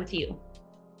have that with you?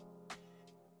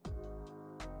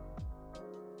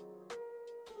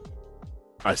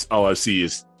 All I see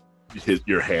is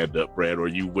your hand up, Brad. Are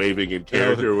you waving in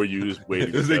character, or were you just waving?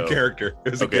 It was a character.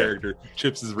 It was Okay. a character.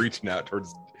 Chips is reaching out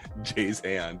towards Jay's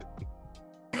hand.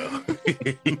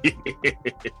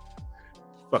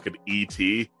 Fucking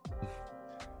E.T.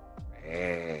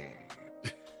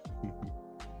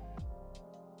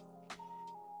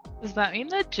 Does that mean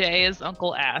that Jay is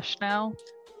Uncle Ash now?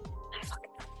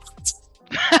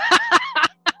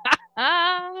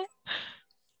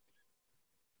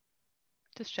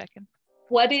 Just checking.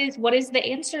 What is the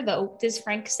answer though? Does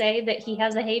Frank say that he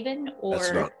has a haven,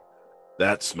 or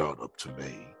That's not up to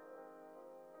me.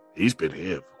 He's been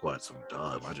here for quite some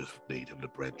time. I just need him to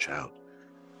branch out.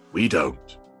 We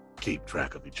don't keep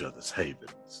track of each other's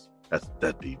havens.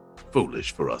 That'd be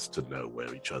foolish for us to know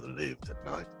where each other lived at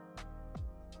night.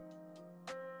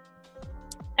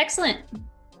 excellent?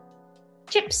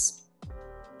 Chips,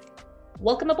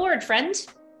 welcome aboard, friend.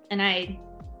 And I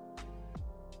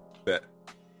That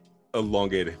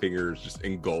elongated fingers just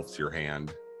engulfs your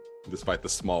hand, despite the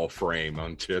small frame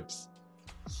on Chips.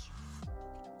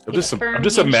 I'm It's just firm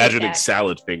imagining handshake back.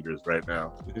 salad fingers right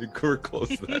now. We're close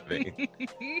to that thing.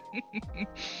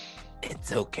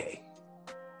 It's okay.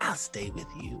 I'll stay with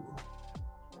you.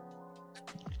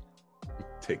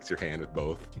 Takes your hand with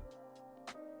both.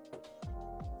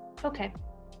 okay.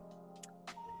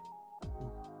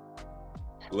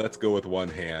 Let's go with one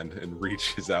hand and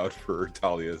reaches out for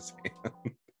Talia's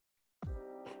hand.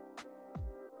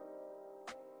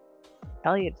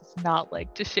 Talia does not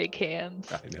like to shake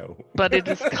hands, I know. but it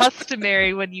is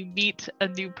customary when you meet a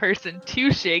new person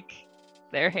to shake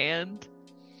their hand.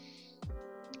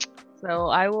 So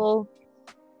I will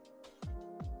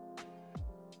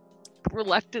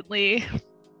reluctantly.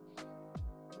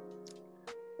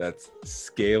 That's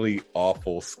scaly,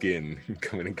 awful skin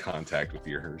coming in contact with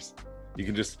yours. You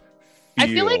can just I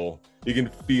feel feel, you can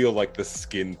feel like the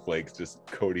skin flakes just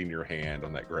coating your hand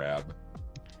on that grab.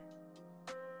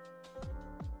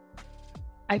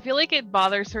 I feel like it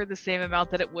bothers her the same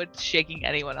amount that it would shaking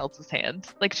anyone else's hand.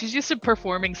 Like, she's used to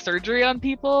performing surgery on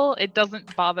people. It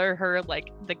doesn't bother her,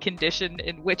 like, the condition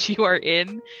in which you are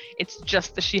in. It's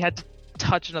just that she had to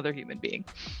touch another human being.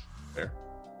 Fair.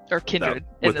 Or kindred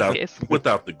in this case.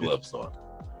 Without the gloves on.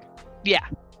 Yeah.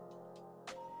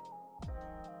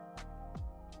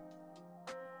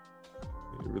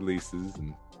 It releases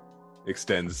and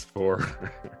extends for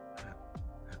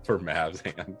for Mav's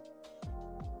hand.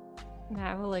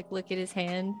 Matt will like look at his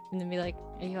hand and then be like,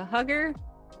 "Are you a hugger?"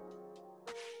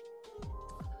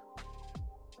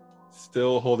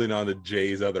 Still holding on to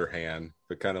Jay's other hand,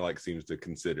 but kind of like seems to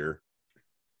consider.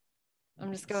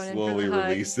 I'm just going Slowly in for the hug.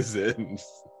 releases it.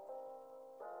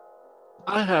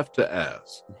 I have to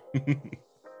ask.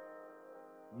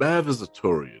 Mav is a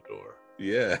Toreador.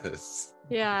 Yes.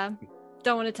 Yeah,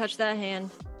 don't want to touch that hand.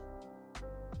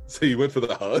 So you went for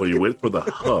the hug? Well, you went for the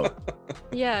hug.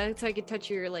 Yeah, it's so I could touch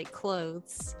your like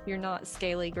clothes. You're not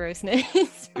scaly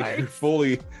grossness. You're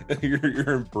fully,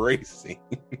 you're embracing.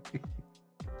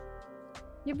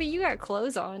 Yeah, but you got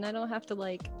clothes on. I don't have to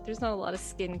like. There's not a lot of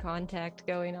skin contact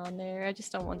going on there. I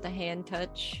just don't want the hand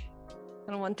touch.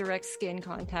 I don't want direct skin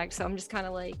contact. So I'm just kind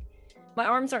of like, my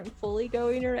arms aren't fully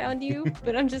going around you,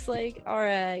 but I'm just like, all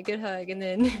right, good hug, and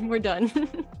then we're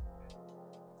done.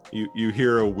 You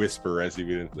hear a whisper as you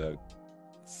get into that.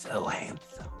 So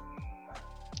handsome.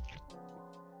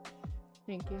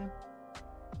 Thank you.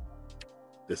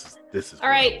 This is All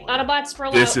right, what I wanted. Autobots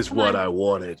roll out. This is Come what on. I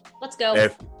wanted. Let's go.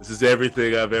 This is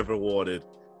everything I've ever wanted.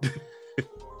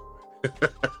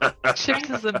 Chips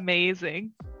is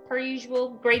amazing. Per usual,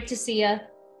 great to see ya.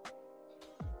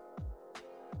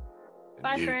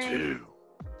 Bye, You Frank. too.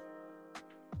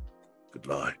 Good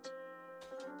night.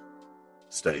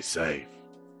 Stay safe.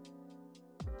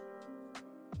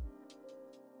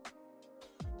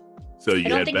 So you I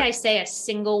don't head think back. I say a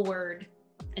single word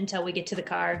until we get to the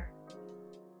car.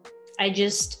 I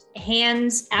just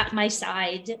hands at my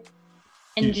side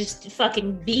and just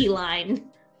fucking beeline.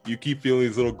 You keep feeling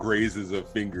these little grazes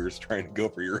of fingers trying to go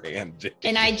for your hand, Jay.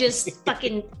 And I just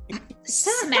fucking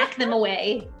smack them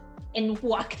away and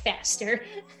walk faster.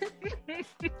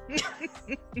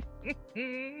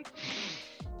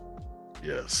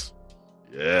 Yes.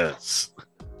 Yes.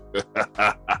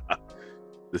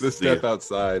 The step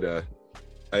outside,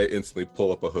 I instantly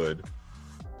pull up a hood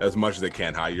as much as I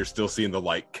can hide. You're still seeing the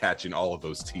light catching all of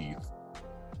those teeth,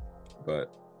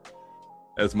 but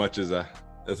as much as a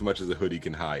hoodie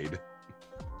can hide.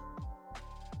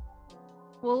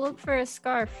 We'll look for a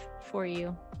scarf for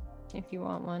you if you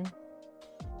want one.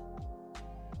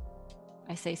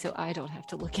 I say so I don't have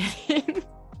to look at him.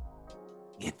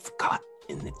 It's caught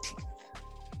in the teeth.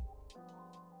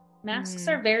 Masks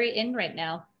are very in right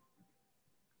now,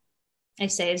 I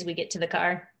say as we get to the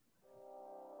car.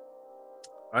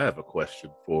 I have a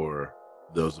question for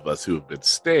those of us who have been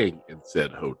staying in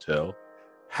said hotel.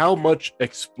 How much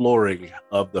exploring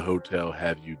of the hotel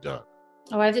have you done?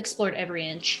 Oh, I've explored every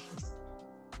inch.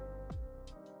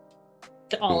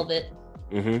 All of it.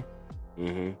 Mm-hmm.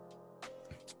 Mm-hmm.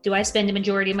 Do I spend a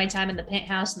majority of my time in the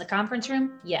penthouse in the conference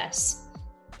room? Yes.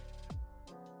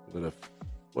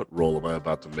 What role am I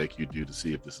about to make you do to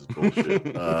see if this is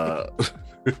bullshit?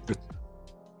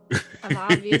 I'm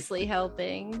obviously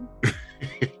helping.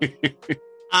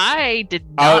 I did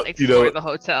not explore the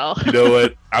hotel. You know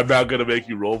what? I'm not gonna make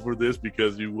you roll for this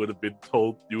because you would have been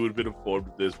informed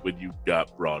of this when you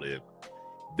got brought in.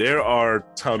 There are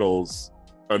tunnels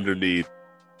underneath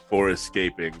for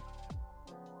escaping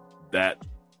that,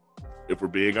 if we're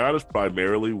being honest,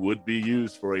 primarily would be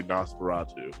used for a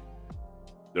Nosferatu.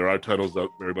 There are tunnels up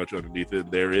very much underneath it.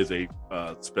 There is a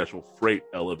special freight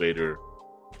elevator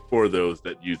for those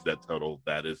that use that tunnel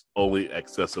that is only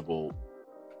accessible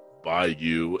by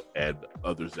you and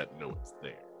others that know it's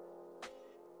there.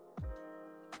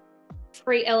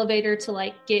 Freight elevator to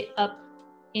like get up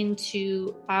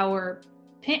into our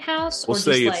penthouse, We'll or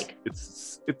say just like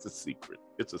it's a secret.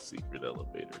 It's a secret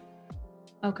elevator.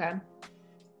 okay.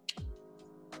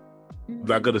 I'm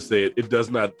not gonna say it. It does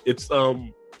not. It's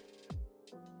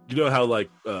you know how like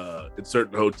in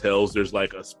certain hotels there's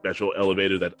like a special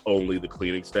elevator that only the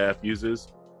cleaning staff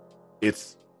uses.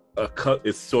 It's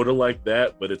sort of like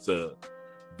that, but it's a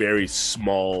very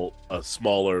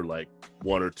smaller, like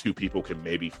one or two people can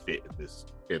maybe fit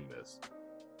in this.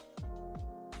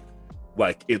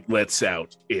 Like it lets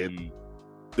out in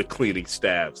the cleaning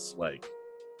staff's like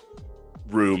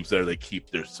rooms that they keep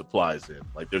their supplies in.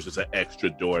 Like there's just an extra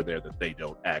door there that they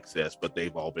don't access, but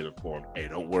they've all been informed, hey,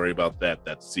 don't worry about that.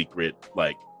 That's secret,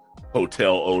 like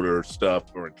hotel owner stuff,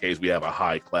 or in case we have a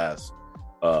high class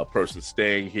person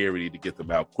staying here, we need to get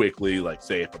them out quickly. Like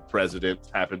say if a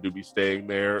president happened to be staying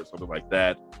there, something like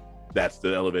that, that's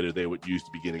the elevator they would use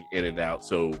to be getting in and out,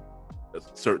 so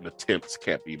certain attempts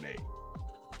can't be made.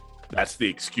 That's the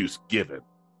excuse given.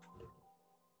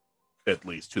 at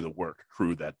least to the work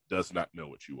crew that does not know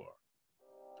what you are.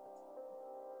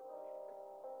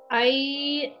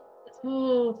 I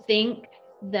think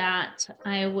that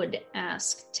I would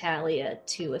ask Talia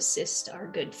to assist our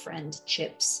good friend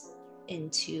Chips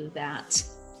into that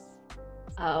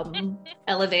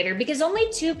elevator, because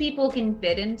only 2 people can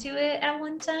fit into it at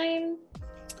one time,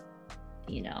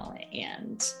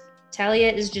 and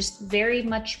Talia is just very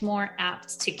much more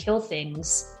apt to kill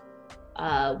things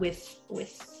with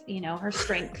her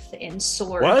strength and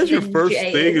sword. Why is your first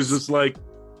Jay thing is just like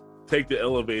take the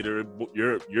elevator and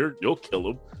you'll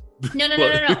kill him? No,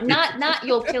 not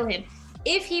you'll kill him.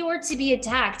 If he were to be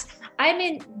attacked,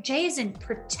 Jay is in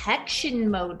protection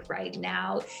mode right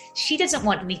now. She doesn't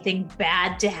want anything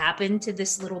bad to happen to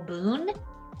this little boon.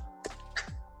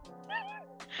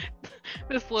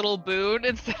 This little boon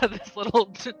instead of this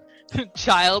little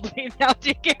child we now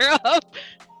take care of.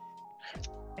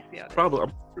 Probably,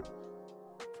 I'm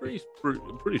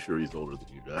pretty sure he's older than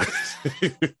you guys.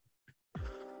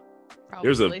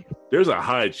 Probably. There's a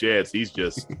high chance he's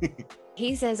just.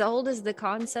 He's as old as the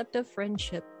concept of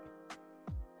friendship.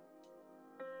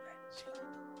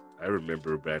 I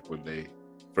remember back when they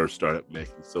first started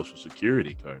making Social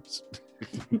Security cards.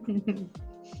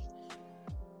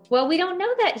 Well, we don't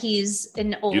know that he's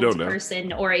an old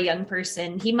person or a young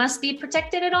person. He must be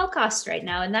protected at all costs right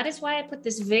now, and that is why I put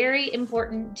this very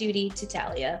important duty to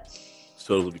Talia. It's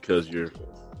totally because you're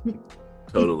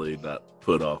totally not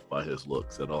put off by his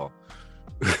looks at all.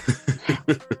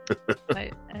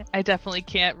 I definitely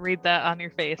can't read that on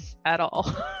your face at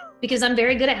all. Because I'm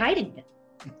very good at hiding it.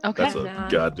 Okay. That's a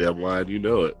goddamn line. You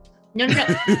know it. No. No,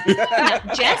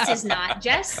 Jess is not.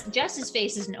 Jess's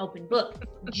face is an open book.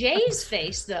 Jay's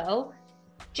face, though,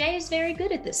 Jay is very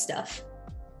good at this stuff.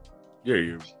 Yeah,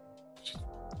 you're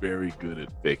very good at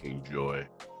faking joy.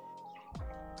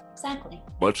 Exactly.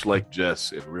 Much like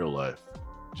Jess in real life,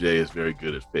 Jay is very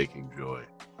good at faking joy.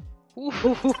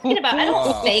 I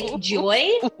don't fake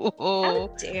joy.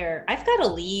 How dare. I've got to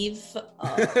leave.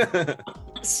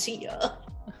 See ya.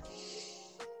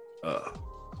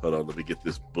 Hold on, let me get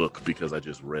this book because I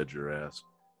just read your ass.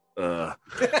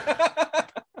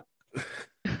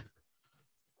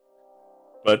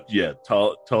 But yeah,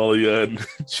 Talia and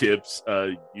Chips,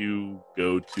 you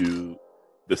go to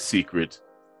the secret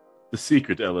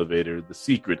elevator, the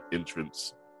secret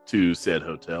entrance to said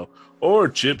hotel, or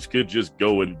Chips could just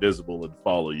go invisible and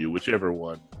follow you, whichever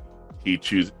one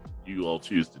you all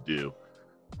choose to do.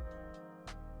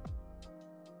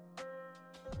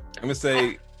 I'm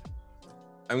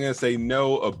gonna say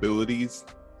no abilities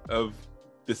of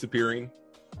disappearing,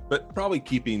 but probably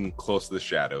keeping close to the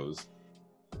shadows.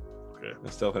 Okay.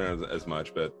 Not stealthing out as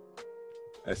much, but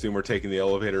I assume we're taking the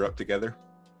elevator up together.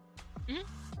 Mm-hmm.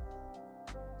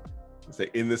 Say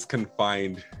in this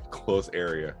confined, close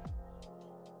area,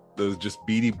 those just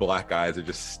beady black eyes are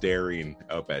just staring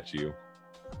up at you,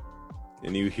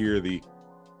 and you hear the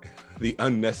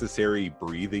unnecessary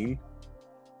breathing.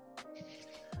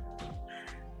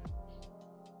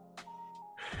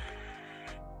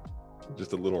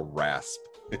 Just a little rasp.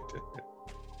 It's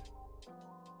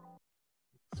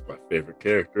my favorite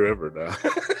character ever now.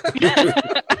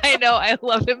 I know, I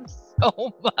love him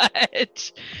so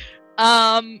much.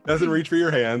 Doesn't reach for your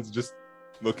hands, just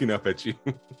looking up at you.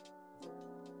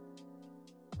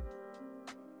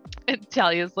 And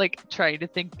Talia's like trying to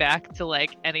think back to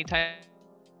like any time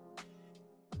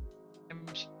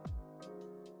she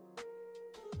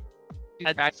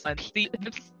had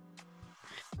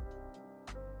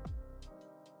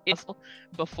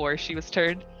before she was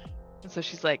turned. And so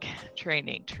she's like,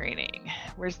 training.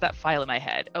 Where's that file in my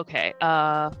head? Okay.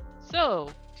 So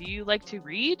do you like to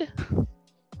read?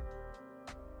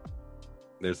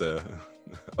 There's a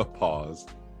pause.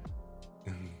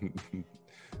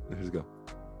 Let's go.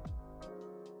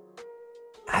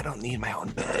 I don't need my own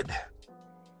bed.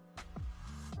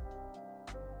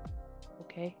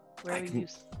 Okay. Where are you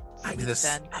I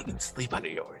can sleep under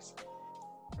yours.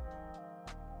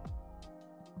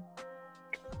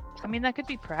 I mean, that could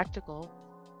be practical.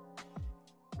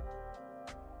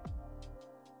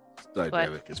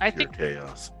 Dynamic is pure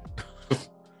chaos.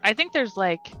 I think there's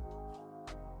like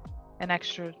an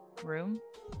extra room,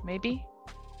 maybe.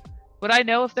 Would I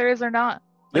know if there is or not?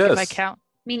 Like, yes. If I count.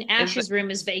 I mean, Ash's room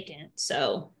is vacant,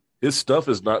 so His stuff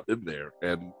is not in there,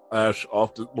 and Ash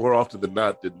more often than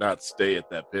not did not stay at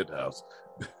that penthouse.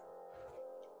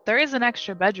 There is an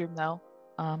extra bedroom though.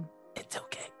 It's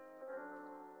okay.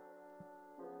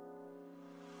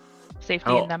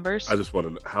 Safety in numbers. I just want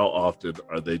to know, how often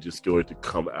are they just going to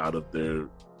come out of their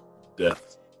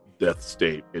death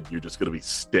state and you're just going to be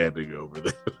standing over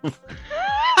them?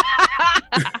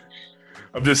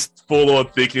 I'm just full on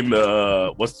thinking,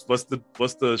 what's the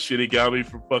Shinigami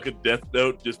from fucking Death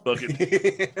Note? Just fucking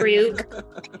Ryuk.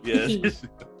 yeah,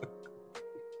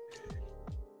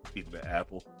 eating the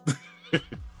apple.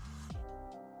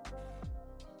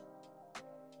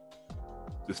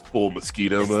 Just full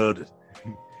mosquito mode.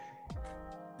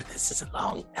 This is a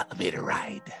long elevator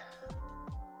ride.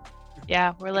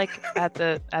 Yeah, we're like at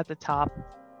the top.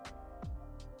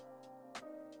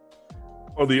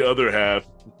 On the other half,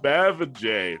 Mav and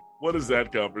Jay, what is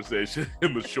that conversation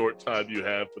in the short time you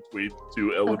have between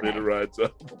two elevator rides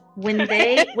up? When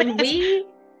we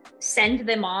send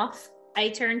them off, I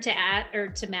turn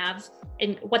to Mav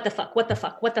and what the fuck?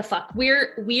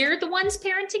 We're the ones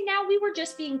parenting now. We were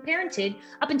just being parented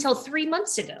up until 3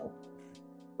 months ago.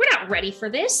 We're not ready for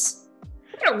this.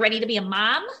 We're not ready to be a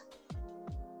mom.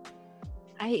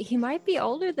 He might be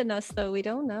older than us, though. We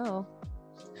don't know.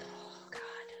 Oh God.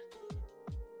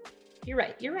 You're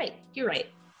right.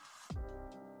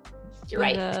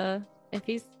 But, if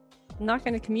he's not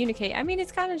going to communicate, I mean,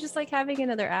 it's kind of just like having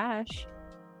another Ash.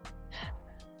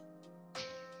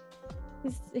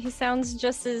 He sounds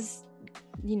just as,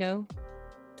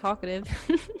 talkative.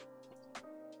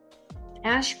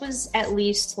 Ash was at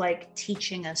least like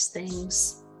teaching us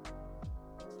things.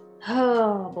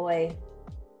 Oh boy.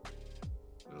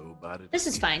 Nobody. This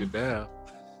is fine. Now.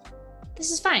 This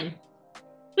is fine.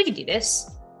 We can do this.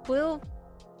 We'll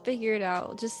figure it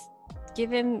out. Just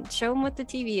show him what the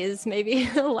TV is. Maybe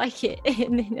he'll like it,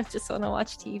 and then he'll just want to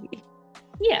watch TV.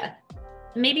 Yeah.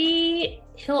 Maybe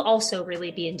he'll also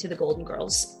really be into the Golden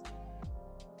Girls.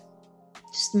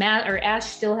 Just Matt or Ash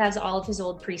still has all of his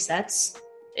old presets.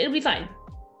 It'll be fine.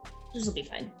 This will be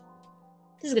fine.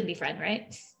 This is gonna be fun,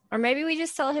 right? Or maybe we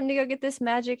just tell him to go get this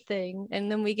magic thing,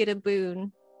 and then we get a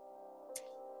boon,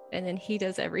 and then he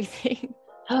does everything.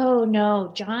 Oh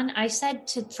no, John! I said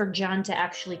for John to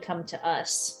actually come to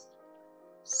us.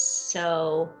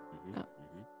 So,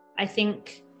 I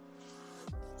think,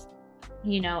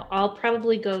 I'll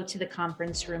probably go to the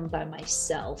conference room by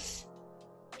myself,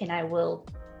 and I will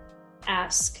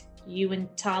ask you and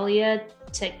Talia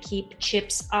to keep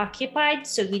Chips occupied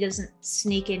so he doesn't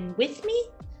sneak in with me.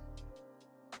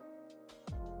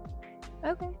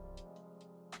 Okay.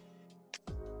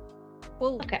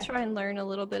 We'll try and learn a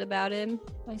little bit about him,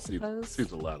 I suppose.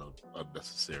 Seems a lot of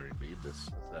unnecessary meanness is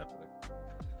happening.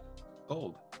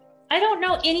 Old. I don't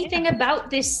know anything about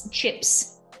this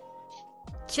Chips.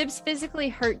 Chips physically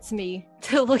hurts me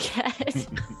to look at.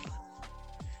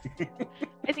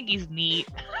 I think he's neat.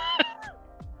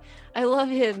 I love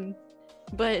him,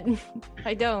 but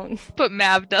I don't. But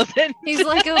Mav doesn't. He's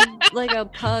like a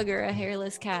pug or a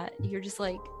hairless cat. You're just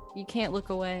like, you can't look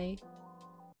away.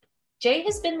 Jay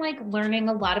has been learning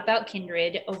a lot about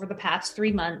Kindred over the past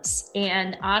 3 months,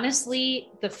 and honestly,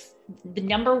 the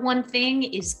number one thing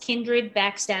is Kindred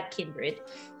backstab Kindred,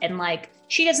 and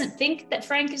she doesn't think that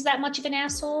Frank is that much of an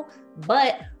asshole.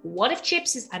 But what if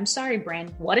Chips is? I'm sorry, Bran.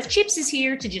 What if Chips is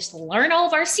here to just learn all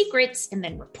of our secrets and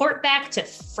then report back to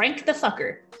Frank the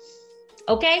fucker?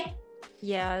 Okay.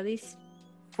 Yeah, these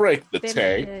Frank the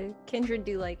tank. Kindred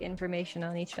do information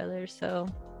on each other, so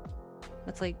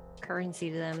that's currency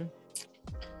to them.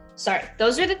 Sorry,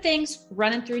 those are the things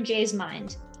running through Jay's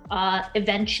mind.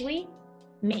 Eventually,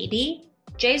 maybe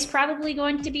Jay's probably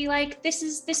going to be like, this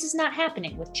is not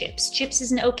happening with Chips. Chips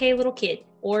is an okay little kid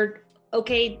or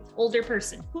okay older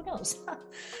person. Who knows?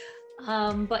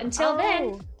 But until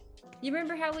then, you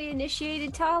remember how we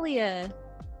initiated Talia?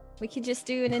 We could just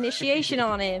do an initiation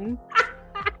on him.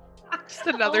 Just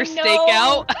another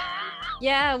stakeout.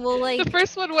 Yeah, well, the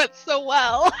first one went so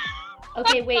well.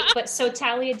 Okay, wait, but so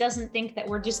Talia doesn't think that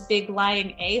we're just big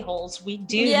lying a-holes. We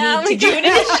do need we to do an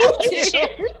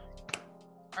initiation.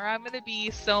 Or I'm gonna be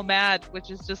so mad,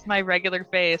 which is just my regular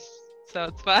face, so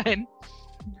it's fine.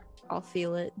 I'll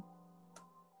feel it.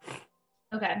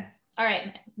 Okay. All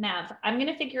right, Mav. I'm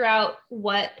gonna figure out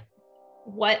what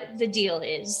the deal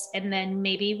is, and then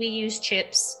maybe we use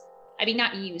Chips. I mean,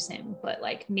 not use him, but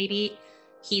maybe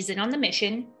he's in on the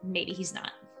mission. Maybe he's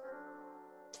not.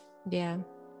 Yeah.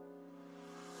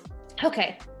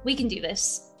 Okay, we can do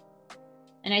this.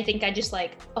 And I think I just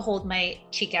hold my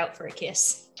cheek out for a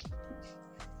kiss.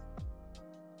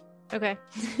 Okay.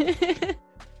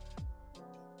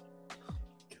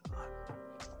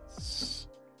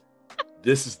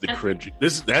 This is the cringe.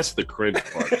 That's the cringe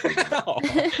part.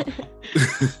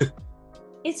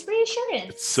 It's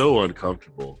reassurance. It's so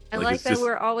uncomfortable. I like that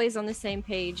we're always on the same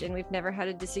page and we've never had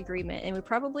a disagreement, and we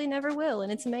probably never will,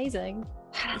 and it's amazing.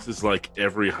 This is like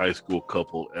every high school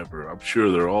couple ever. I'm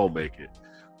sure they'll all make it.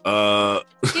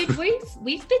 Dude,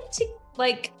 we've been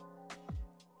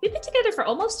together for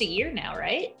almost a year now,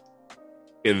 right?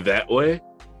 In that way?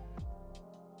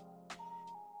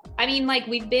 I mean, like,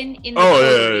 we've been in the Oh,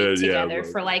 boat together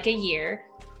right. for like a year,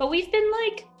 but we've been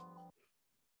like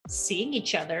seeing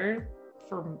each other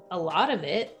for a lot of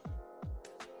it.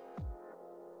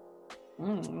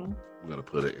 I'm gonna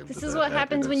put it into This is that what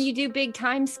happens when happiness. you do big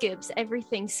time skips.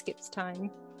 Everything skips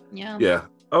time. Yeah. Yeah.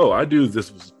 Oh, I knew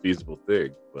this was a feasible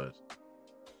thing, but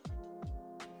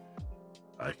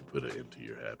I can put it into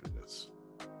your happiness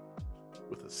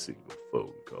with a single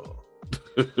phone call.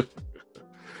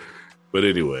 But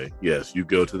anyway, yes, you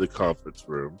go to the conference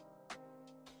room.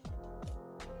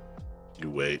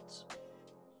 You wait.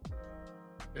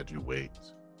 And you wait.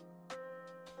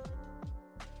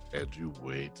 And you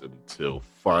wait until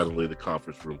finally the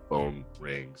conference room phone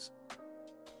rings.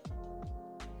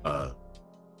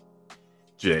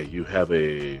 Jay, you have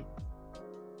a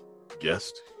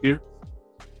guest here?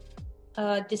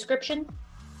 Description?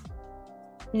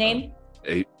 Name?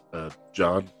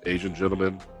 John, Asian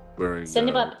gentleman wearing... Send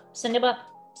him up. Send him up.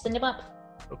 Send him up.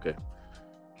 Okay.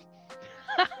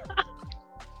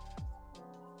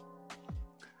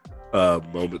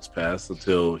 Moments pass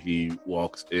until he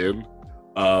walks in,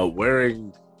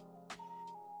 wearing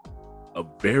a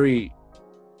very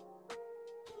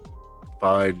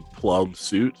fine plum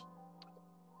suit,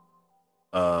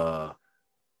 eyeshadow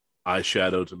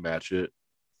to match it,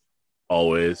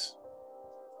 always,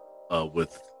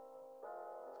 with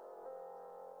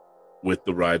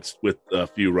a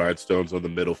few rhinestones on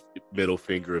the middle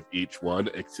finger of each one,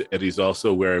 and he's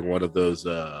also wearing one of those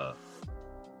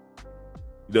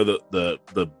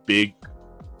the big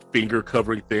finger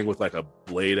covering thing with like a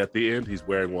blade at the end. He's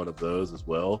wearing one of those as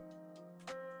well,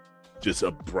 just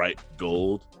a bright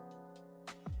gold.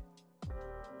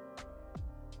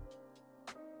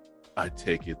 I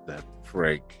take it that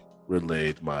Frank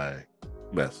relayed my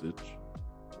message.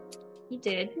 He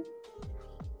did.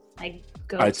 I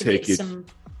take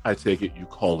it you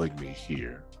calling me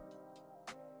here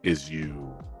is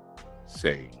you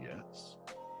saying yes.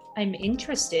 I'm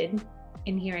interested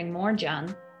in hearing more,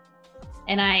 John.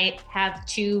 And I have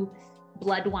 2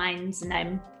 blood wines and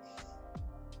I'm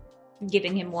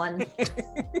giving him one.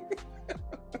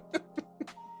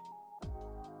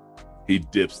 He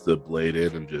dips the blade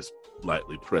in and just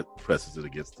lightly presses it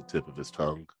against the tip of his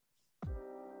tongue.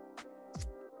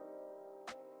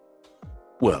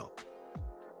 Well,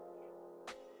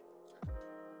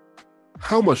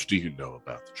 how much do you know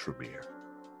about the Tremere?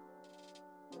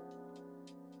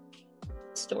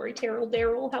 Storyteller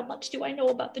Daryl, how much do I know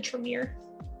about the Tremere?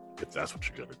 If that's what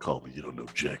you're going to call me, you don't know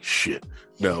jack shit.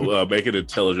 No, make it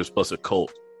intelligence plus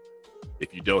occult.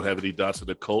 If you don't have any dots in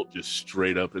occult, just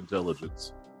straight up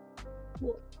intelligence.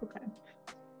 Well, okay.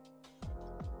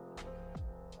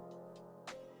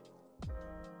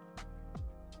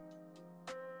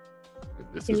 And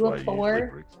this 2 is or why you 4.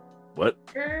 usually bring... What?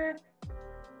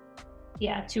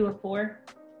 Yeah, 2 or 4.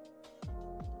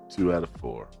 2 out of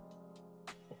 4.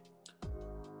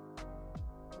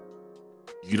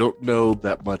 You don't know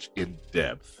that much in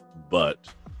depth,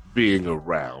 but being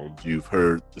around, you've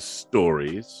heard the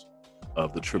stories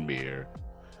of the Tremere,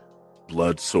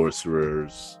 blood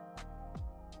sorcerers.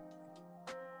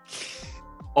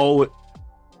 All,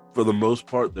 for the most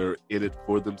part, they're in it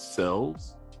for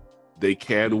themselves. They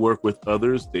can work with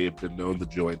others. They have been known to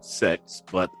join sects,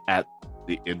 but at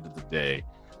the end of the day,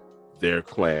 their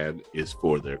clan is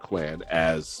for their clan,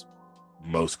 as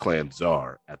most clans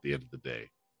are at the end of the day.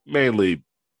 Mainly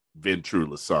Ventru,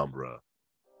 Lasombra,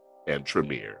 and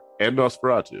Tremere, and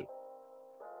Nosferatu.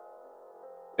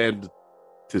 And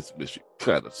Tizmish,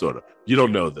 kind of, sort of. You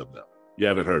don't know them, though. You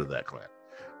haven't heard of that clan.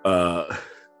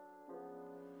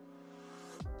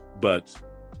 But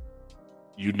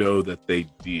you know that they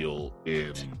deal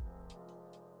in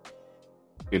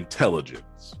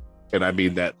intelligence. And I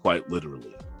mean that quite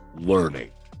literally.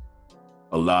 Learning.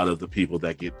 A lot of the people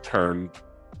that get turned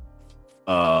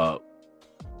by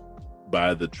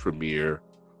the Tremere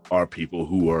are people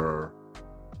who are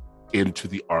into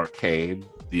the arcane,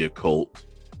 the occult.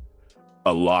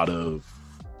 A lot of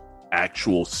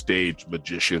actual stage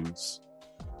magicians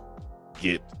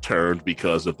get turned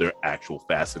because of their actual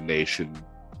fascination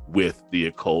with the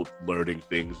occult, learning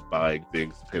things, buying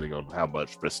things, depending on how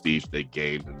much prestige they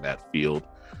gained in that field.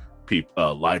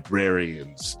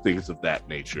 Librarians, things of that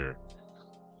nature.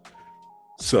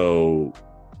 So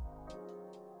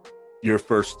your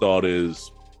first thought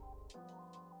is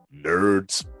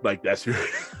nerds, like that's your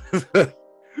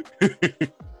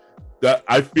that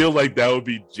I feel like that would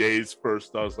be Jay's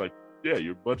first thought. It's like, yeah,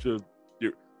 you're a bunch of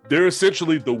they're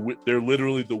essentially they're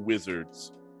literally the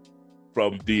wizards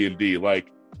from D&D. Like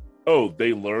oh,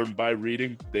 they learn by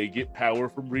reading. They get power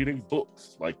from reading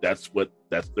books. Like that's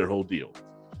their whole deal.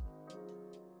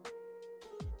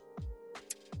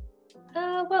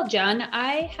 Well, John,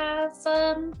 I've heard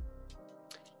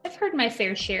my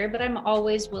fair share, but I'm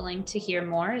always willing to hear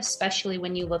more, especially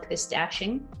when you look this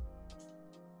dashing.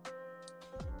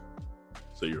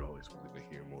 So you're always willing to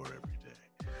hear more every day.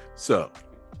 So,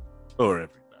 or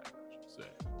every night, I should say.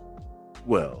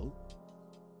 Well,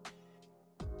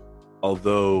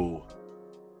 although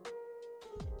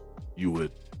you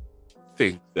would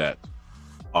think that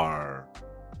our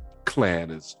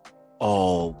clan is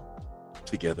all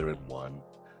together in one,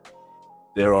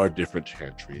 there are different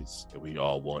chantries, and we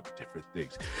all want different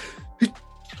things.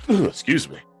 Excuse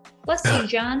me. Bless you,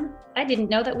 John. I didn't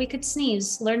know that we could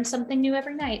sneeze. Learn something new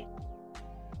every night.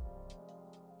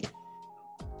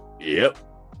 Yep.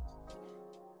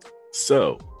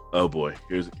 So, oh boy,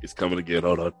 it's coming again.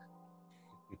 Hold on.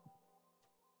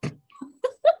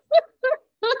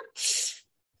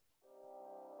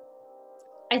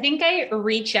 I think I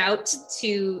reach out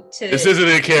to. This isn't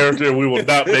a character. We will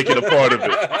not make it a part of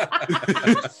it.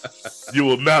 You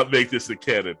will not make this a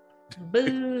canon.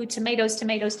 Boo! Tomatoes,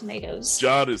 tomatoes, tomatoes.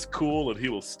 John is cool, and he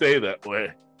will stay that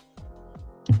way.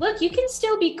 Look, you can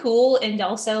still be cool and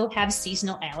also have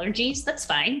seasonal allergies. That's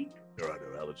fine. There are no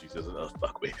allergies.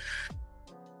 Fuck me.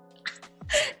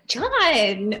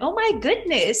 John, oh my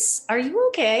goodness. Are you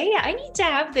okay? I need to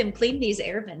have them clean these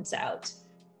air vents out.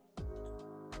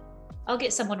 I'll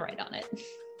get someone right on it.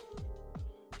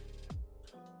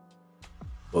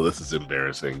 Well, this is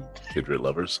embarrassing, kindred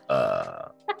lovers.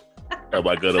 Am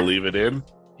I going to leave it in?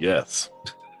 Yes.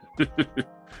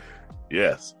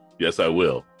 Yes, I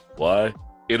will. Why?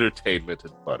 Entertainment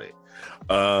and funny.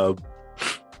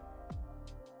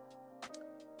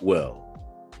 Well,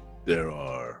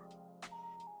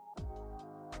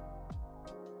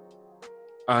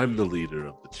 I'm the leader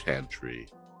of the chantry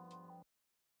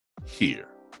here.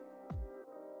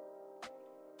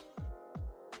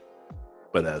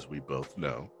 But as we both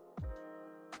know,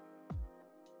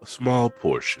 a small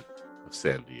portion of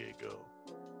San Diego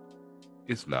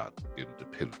is not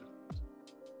independent.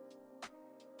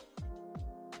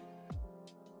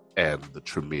 And the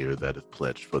Tremere that is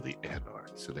pledged for the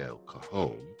Anarchs in El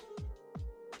Cajon,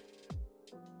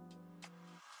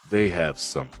 they have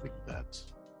something that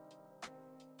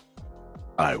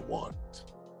I want.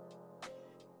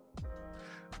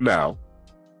 Now,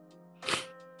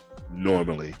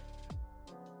 normally,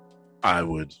 I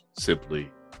would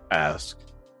simply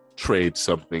trade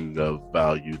something of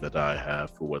value that I have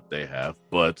for what they have.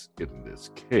 But in this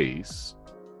case,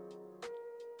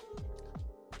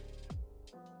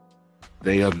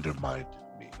 they undermined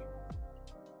me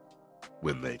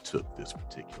when they took this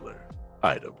particular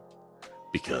item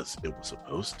because it was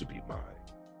supposed to be mine.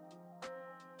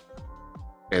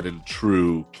 And in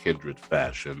true kindred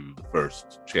fashion, the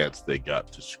first chance they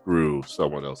got to screw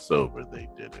someone else over, they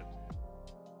did it.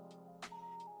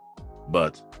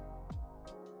 But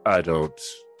I don't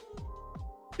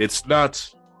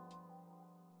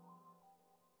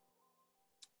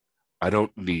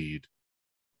need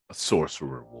a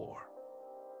sorcerer war.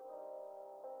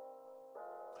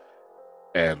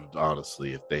 And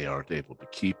honestly, if they aren't able to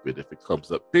keep it, if it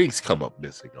comes up, things come up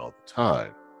missing all the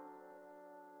time.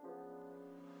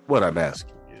 What I'm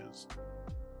asking is,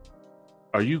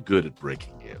 are you good at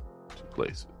breaking into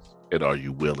places? And are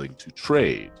you willing to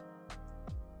trade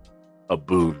a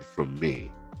boon from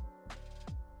me?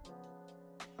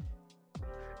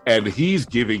 And he's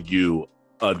giving you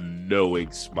a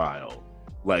knowing smile,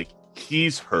 like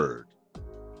he's heard.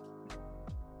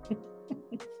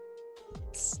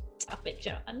 Stop it,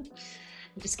 John. I'm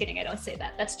just kidding. I don't say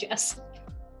that. That's Jess.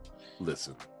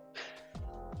 Listen,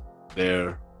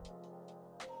 there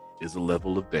is a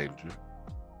level of danger,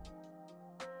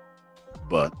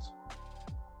 but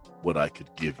what I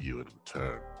could give you in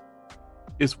return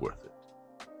is worth it.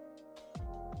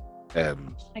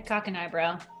 And I cock an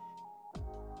eyebrow.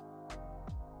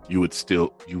 you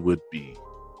would be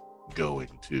going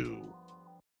to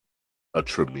a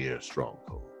Tremere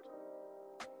stronghold.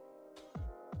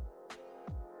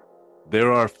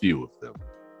 There are a few of them.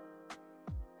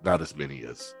 Not as many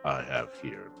as I have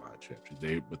here in my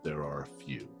chantry, but there are a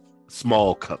few. A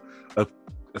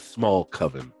small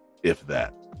coven, if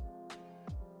that.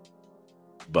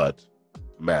 But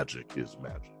magic is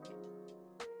magic.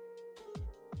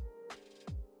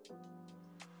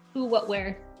 Who, what,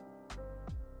 where?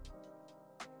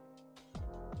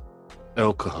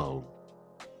 El Cajon.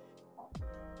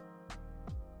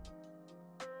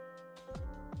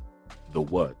 The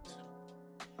what?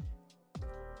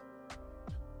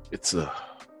 It's a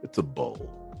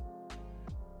bowl.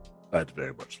 I'd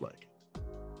very much like it.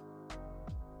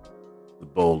 The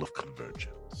bowl of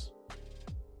convergence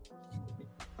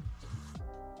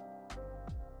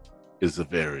is a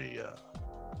very,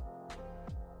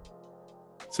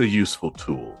 it's a useful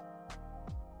tool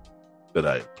that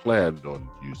I had planned on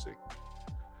using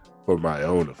for my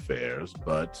own affairs,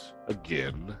 but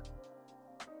again,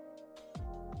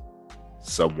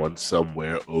 someone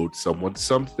somewhere owed someone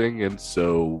something, and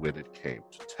so when it came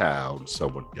to town,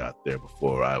 someone got there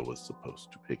before I was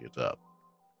supposed to pick it up.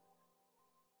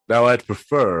 Now, I'd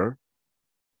prefer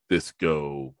this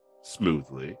go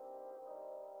smoothly,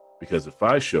 because if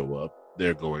I show up,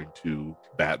 they're going to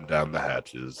batten down the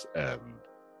hatches and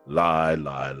lie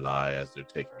as they're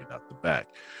taking it out the back.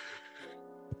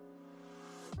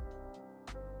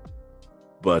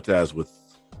 But as with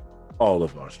all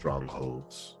of our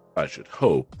strongholds, I should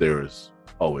hope there is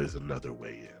always another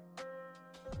way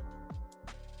in.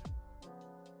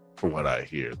 From what I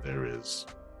hear, there is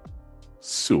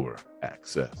sewer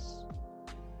access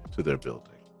to their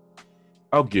building.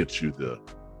 I'll get you the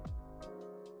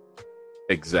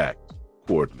exact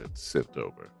coordinates sent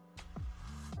over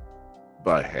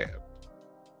by hand.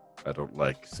 I don't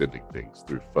like sending things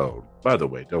through phone. By the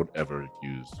way, don't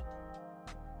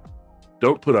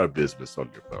put our business on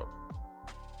your phone.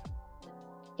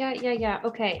 Yeah.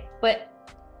 Okay. But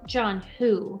John,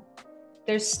 who?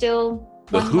 There's still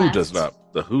The one who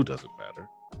left. the who doesn't matter.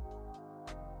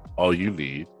 All you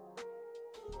need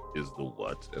is the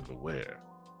what and the where.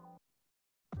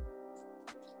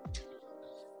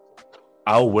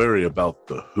 I'll worry about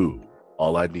the who.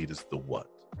 All I need is the what.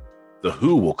 The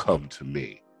who will come to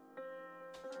me.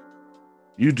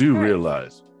 You do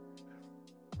realize,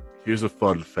 here's a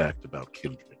fun fact about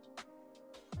kindred.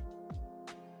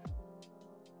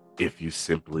 If you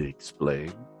simply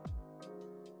explain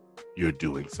you're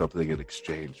doing something in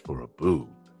exchange for a boon,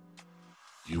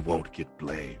 you won't get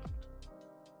blamed.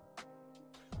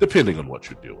 Depending on what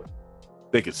you're doing.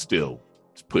 They could still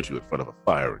put you in front of a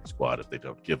firing squad if they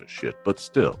don't give a shit, but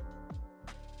still.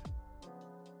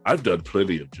 I've done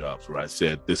plenty of jobs where I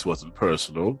said this wasn't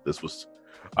personal,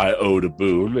 I owed a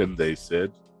boon, and they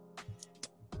said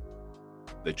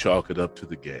they chalk it up to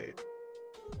the game.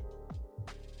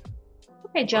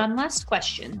 Okay, John, last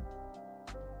question.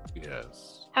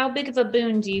 Yes. How big of a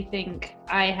boon do you think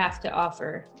I have to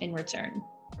offer in return?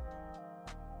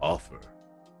 Offer?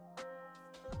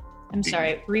 I'm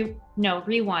sorry.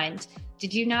 Rewind.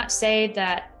 Did you not say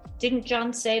that? Didn't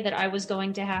John say that I was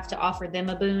going to have to offer them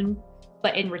a boon,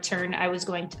 but in return I was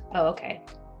going to? Oh, okay.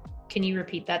 Can you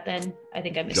repeat that then? I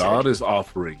think I misheard. John is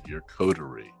offering your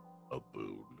coterie a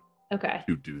boon. Okay.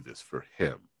 To do this for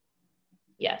him.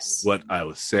 Yes. What I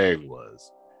was saying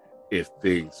was, if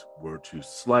things were to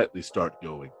slightly start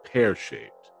going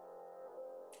pear-shaped,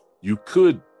 you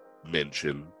could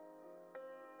mention,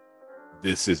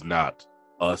 this is not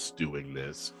us doing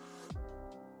this.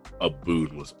 A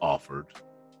boon was offered.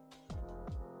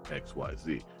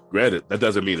 XYZ. Granted, that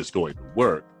doesn't mean it's going to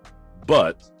work,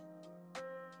 but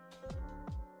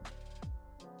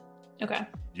okay.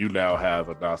 You now have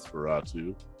a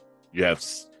Nosferatu. You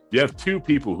have two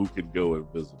people who can go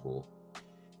invisible.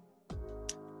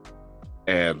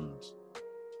 And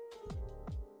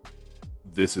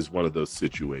this is one of those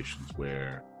situations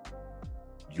where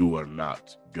you are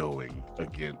not going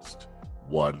against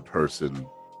one person,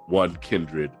 one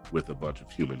kindred with a bunch of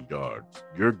human guards.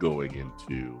 You're going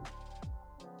into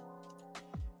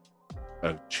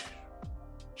a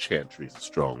chantry is a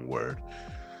strong word.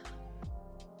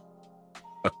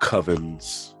 A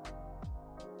coven's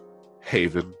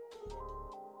haven.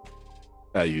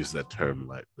 I use that term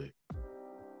lightly.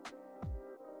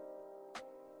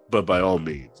 But by all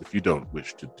means, if you don't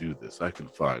wish to do this, I can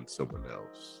find someone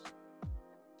else.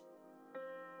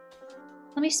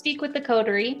 Let me speak with the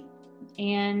coterie,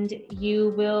 and you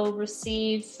will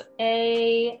receive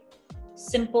a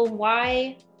simple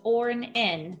Y or an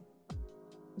N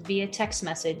via text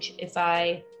message if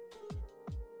I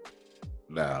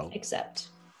now accept.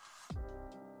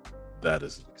 That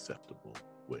is an acceptable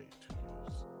way to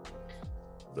use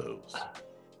those.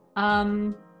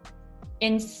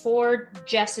 And for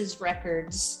Jess's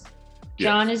records,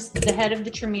 John is the head of the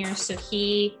Tremere, so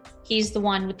he's the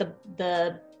one with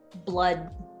the blood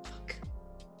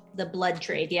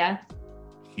trade, yeah?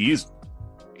 He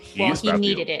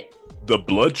needed it. The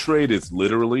blood trade is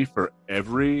literally for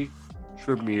every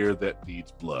Tremere that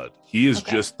needs blood. He is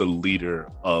just the leader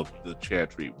of the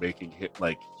chantry, making it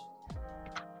like.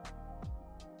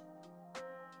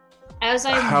 As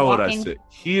I'm how walking, would I say?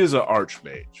 He is an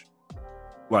archmage.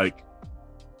 Like,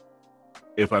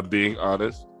 if I'm being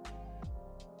honest,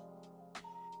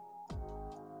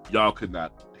 y'all could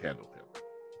not handle him.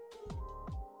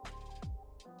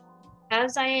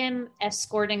 As I am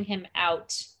escorting him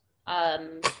out,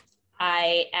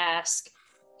 I ask,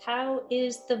 how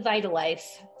is the Vitalife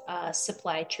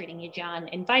supply treating you, John?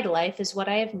 And Vitalife is what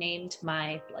I have named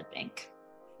my blood bank.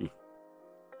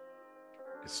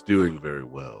 It's doing very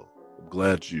well. I'm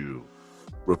glad you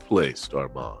replaced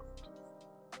Armand.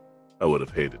 I would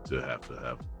have hated to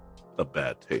have a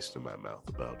bad taste in my mouth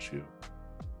about you.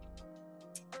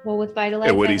 Well, with Vitalife,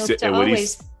 I hope to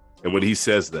always... And when he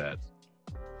says that,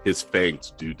 his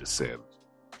fangs do descend.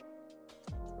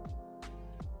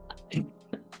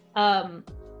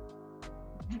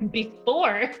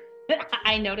 Before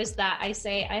I notice that, I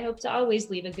say, I hope to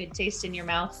always leave a good taste in your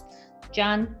mouth.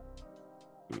 John?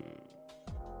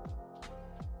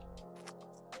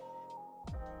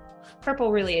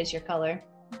 Purple really is your color.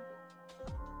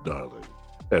 Darling,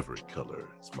 every color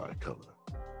is my color.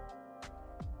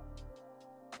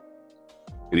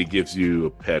 And he gives you a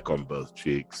peck on both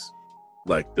cheeks,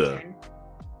 like the...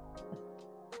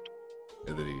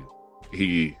 And then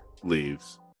he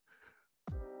leaves.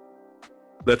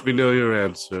 Let me know your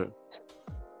answer,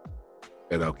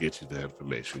 and I'll get you the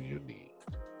information you need.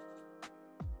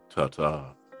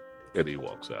 Ta-ta. And he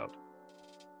walks out.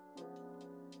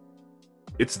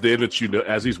 It's then that you know,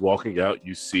 as he's walking out,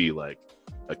 you see like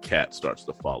a cat starts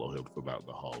to follow him from out in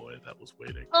the hallway that was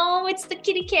waiting. Oh, it's the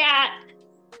kitty cat.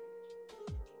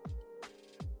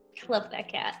 Love that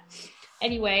cat.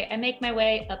 Anyway, I make my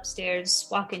way upstairs,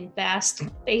 walking fast,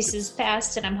 faces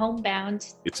past, and I'm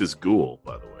homebound. It's his ghoul,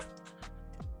 by the way.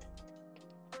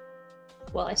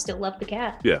 Well, I still love the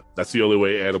cat. Yeah, that's the only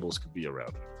way animals can be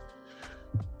around.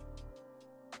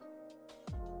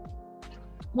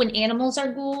 When animals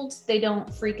are ghouls, they don't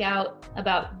freak out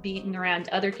about being around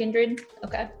other kindred.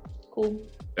 Okay, cool.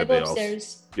 I go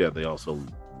upstairs. They also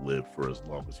live for as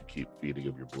long as you keep feeding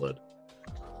them your blood.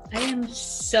 I am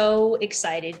so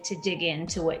excited to dig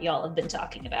into what y'all have been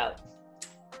talking about.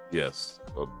 Yes,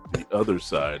 on the other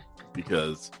side,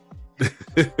 because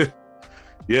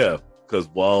because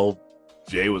while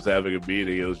Jay was having a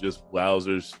meeting, it was just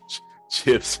Wowzers,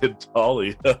 Chips, and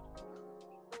Talia.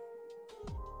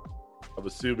 I'm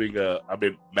assuming,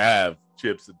 Mav,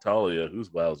 Chips, and Talia. Who's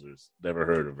Wowzers? Never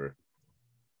heard of her.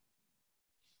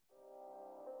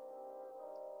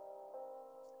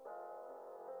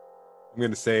 I'm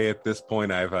gonna say at this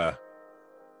point I've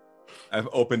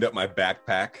opened up my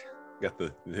backpack, got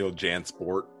the old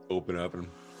JanSport open up and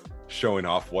showing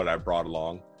off what I brought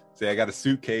along. Say I got a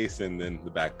suitcase and then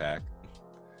the backpack.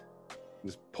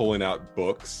 Just pulling out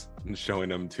books and showing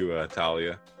them to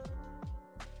Talia.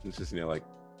 It's just like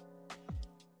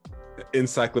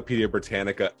Encyclopedia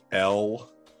Britannica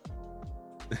L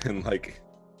and like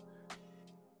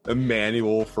a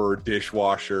manual for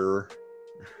dishwasher.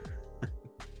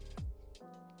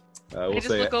 I just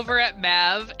look over at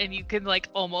Mav and you can like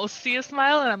almost see a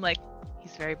smile, and I'm like,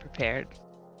 he's very prepared.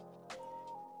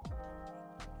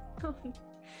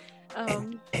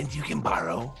 And you can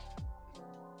borrow.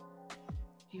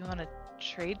 Do you want to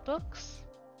trade books?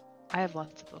 I have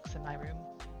lots of books in my room.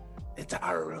 It's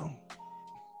our room.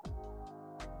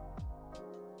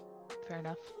 Fair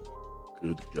enough.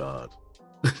 Good God.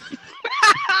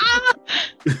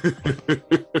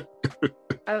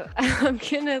 I'm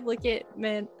gonna look at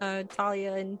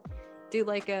Talia and do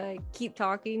like a keep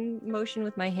talking motion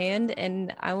with my hand,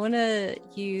 and I want to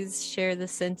use share the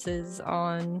senses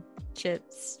on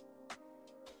Chips.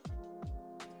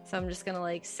 So I'm just gonna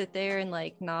like sit there and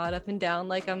like nod up and down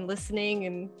like I'm listening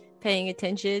and paying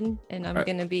attention, and I'm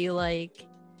gonna be like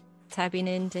tapping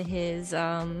into his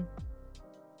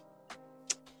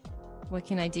what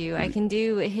can I do? I can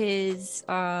do his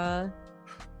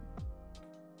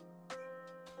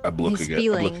I'm looking his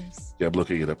feelings. I'm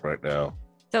looking it up right now.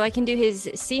 So I can do his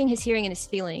seeing, his hearing, and his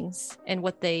feelings and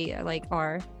what they like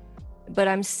are. But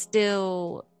I'm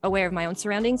still aware of my own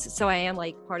surroundings, so I am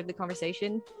like part of the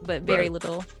conversation, but very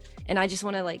little. And I just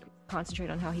want to like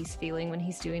concentrate on how he's feeling when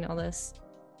he's doing all this.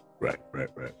 Right.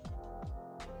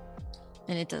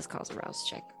 And it does cause a rouse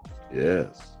check.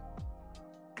 Yes.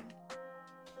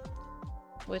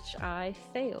 Which I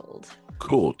failed.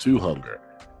 Cool. 2 hunger.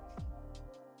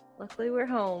 Luckily, we're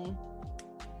home.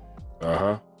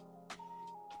 Uh-huh.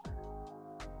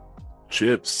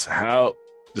 Chips, how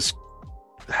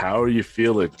are you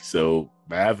feeling? So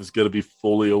Mav is going to be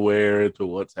fully aware into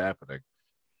what's happening.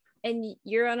 And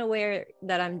you're unaware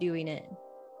that I'm doing it.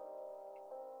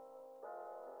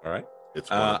 All right. It's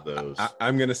one of those.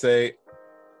 I'm gonna say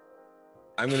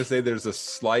there's a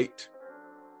slight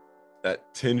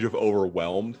that tinge of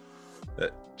overwhelmed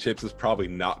that Chips has probably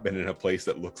not been in a place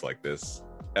that looks like this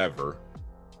ever.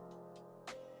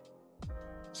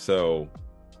 So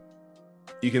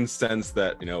you can sense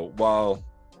that, while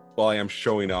I am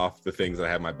showing off the things that I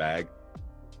have in my bag,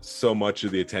 so much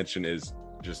of the attention is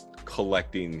just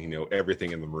collecting,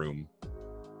 everything in the room.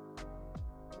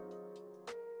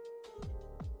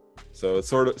 So it's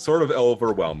sort of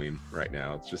overwhelming right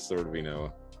now. It's just sort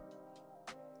of,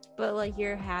 But like,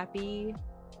 you're happy.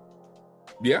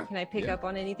 Yeah. Can I pick up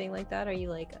on anything like that? Are you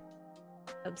like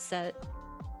upset?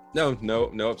 No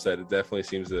upset. It definitely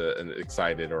seems an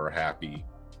excited or happy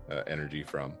energy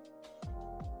from.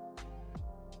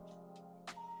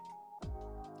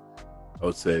 I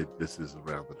would say this is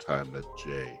around the time that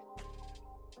Jay,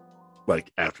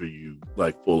 like after you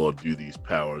like full on do these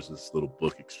powers, this little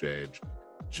book exchange,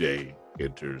 Jay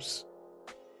enters.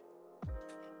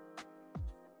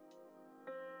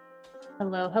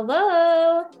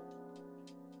 Hello.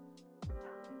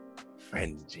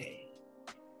 Friend Jay.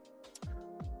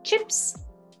 Chips,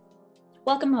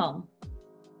 welcome home.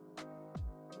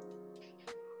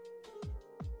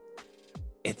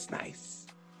 It's nice.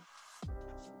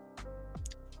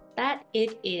 That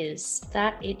it is.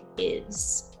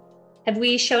 Have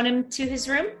we shown him to his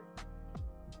room?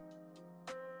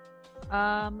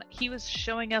 He was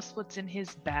showing us what's in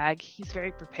his bag. He's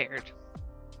very prepared.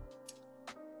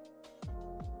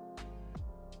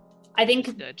 I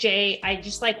think, Jay, I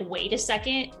just wait a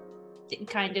second,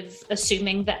 kind of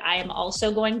assuming that I am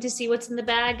also going to see what's in the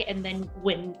bag. And then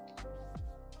when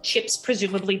Chips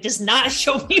presumably does not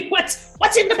show me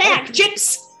what's in the bag,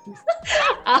 Chips,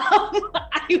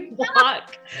 I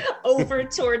walk over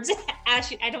towards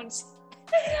Ash.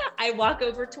 I walk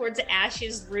over towards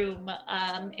Ash's room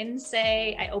and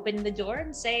say, I open the door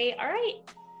and say, all right,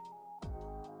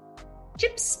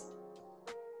 Chips.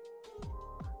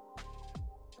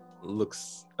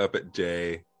 Looks up at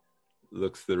Jay,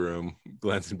 looks at the room,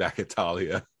 glancing back at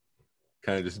Talia,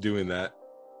 kind of just doing that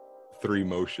 3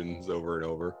 motions over and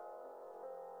over.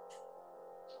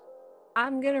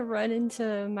 I'm gonna run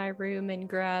into my room and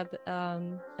grab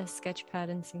a sketch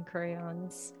pad and some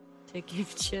crayons to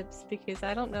give Chips, because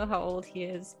I don't know how old he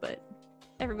is, but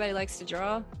everybody likes to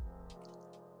draw.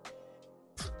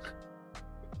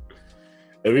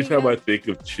 Every time I think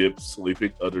of Chips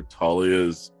sleeping under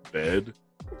Talia's bed,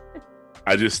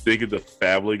 I just think of the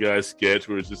Family Guy sketch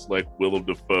where it's just like Willem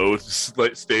Dafoe just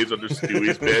like stays under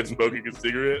Stewie's bed smoking a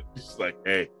cigarette. Just like,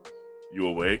 hey, you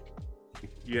awake?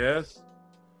 Yes.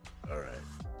 All right.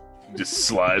 Just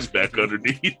slides back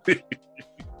underneath.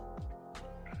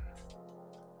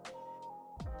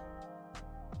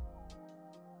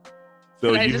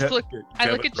 So and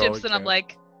I look at Chips and I'm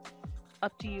like,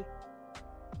 up to you.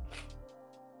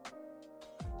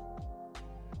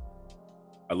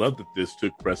 I love that this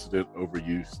took precedent over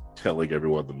you telling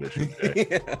everyone the mission.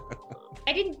 Yeah.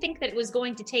 I didn't think that it was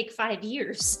going to take 5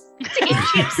 years to get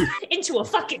Chips into a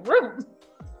fucking room.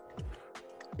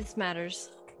 This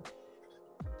matters.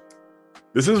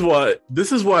 This is why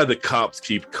the cops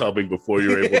keep coming before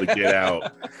you're able to get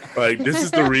out. Like, this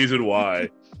is the reason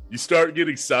why. You start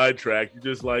getting sidetracked. You're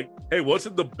just like, hey, what's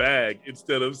in the bag?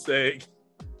 Instead of saying,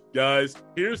 guys,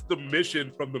 here's the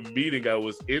mission from the meeting I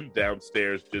was in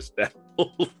downstairs just now.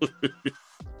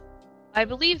 I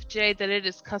believe, Jay, that it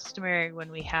is customary when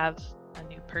we have a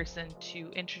new person to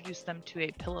introduce them to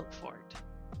a pillow fort.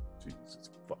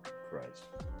 Jesus fucking Christ.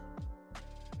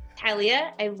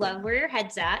 Talia, I love where your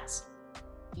head's at.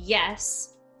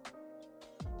 Yes.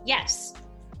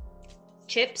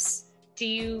 Chips, do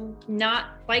you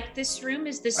not like this room?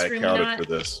 Is this room not for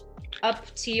this.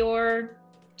 up to your...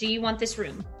 Do you want this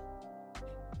room?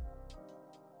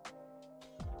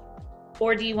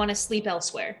 Or do you want to sleep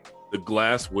elsewhere? The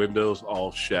glass windows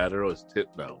all shatter.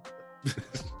 No.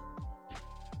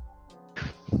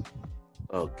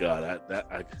 Oh God,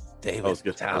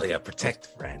 David, Talia, protect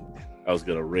friend. I was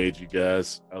gonna rage you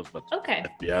guys. I was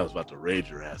about to rage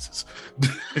your asses.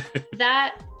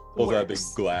 That Pulls out a big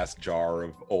works. glass jar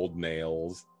of old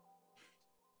nails.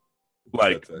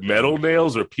 Like metal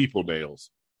nails or people nails?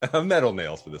 Metal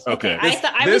nails for this one. Okay.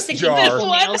 I was thinking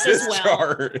people nails as This well.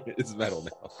 jar is metal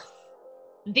nails.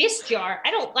 This jar,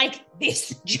 I don't like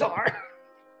this jar.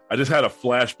 I just had a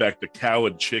flashback to cow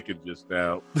and chicken just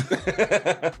now.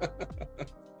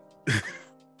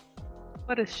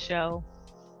 What a show.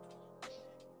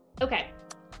 Okay.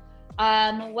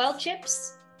 Well,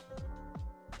 Chips,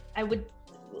 I'm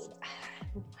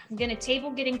gonna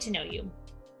table getting to know you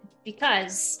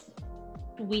because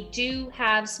we do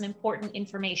have some important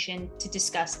information to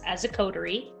discuss as a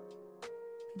coterie,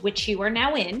 which you are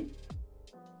now in.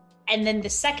 And then the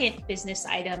second business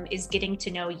item is getting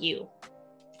to know you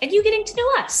and you getting to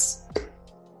know us.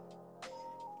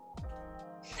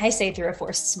 I say through a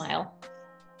forced smile.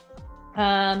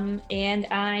 And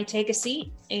I take a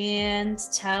seat and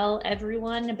tell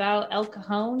everyone about El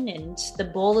Cajon and the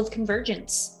Bowl of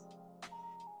Convergence.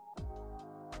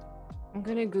 I'm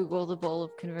gonna Google the Bowl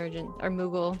of Convergence, or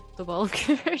Moogle the Bowl of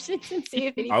Convergence, and see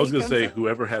if anything I was going to comes say, up.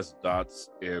 whoever has dots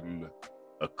in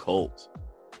a cult,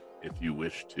 if you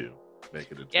wish to make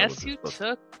an intelligence. Guess who plus-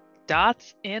 took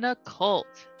dots in a cult?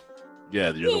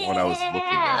 Yeah, you're the one I was looking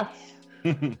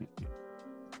at.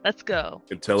 Let's go.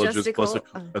 Intelligence plus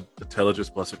Justical- intelligence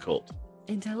plus occult.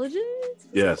 Intelligence?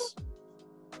 Yes.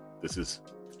 This is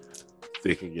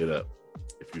thinking it up.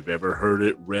 If you've ever heard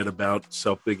it, read about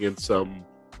something in some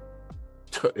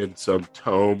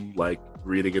tome, like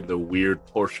reading in the weird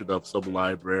portion of some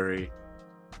library.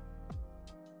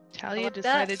 Talia like that.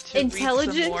 decided to read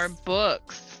Intelligence? some more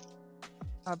books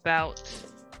about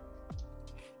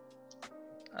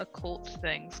occult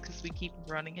things because we keep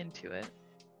running into it.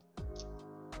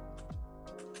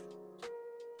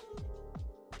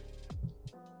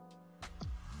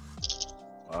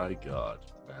 My God,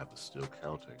 math is still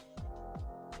counting.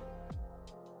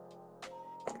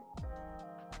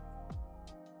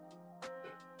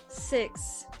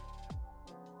 Six.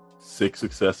 6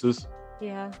 successes.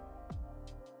 Yeah.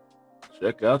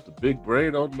 Check out the big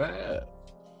brain on math.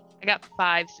 I got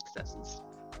 5 successes.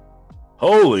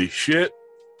 Holy shit.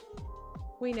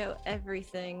 We know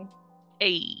everything.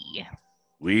 Hey.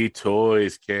 We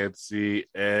toys can see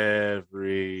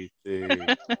everything.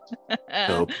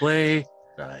 So play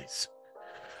nice.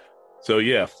 So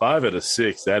yeah, 5 out of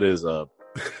 6. That is a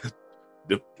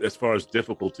as far as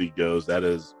difficulty goes, that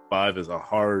is 5 is a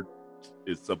hard.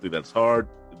 It's something that's hard.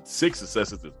 6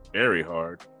 successes is very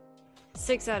hard.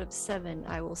 6 out of 7,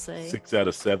 I will say. 6 out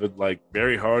of 7, like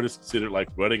very hard, is considered like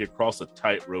running across a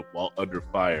tightrope while under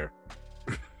fire.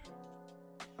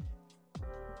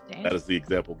 Dang. That is the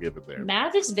example given there.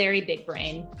 Mav is very big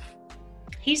brain.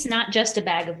 He's not just a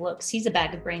bag of looks, he's a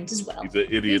bag of brains as well. He's an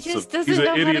He idiot. just He's doesn't an know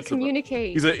how to idiot savant.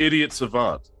 communicate. He's an idiot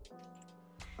savant.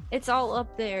 It's all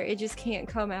up there. It just can't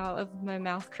come out of my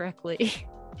mouth correctly.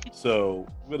 So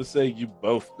I'm gonna say you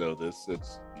both know this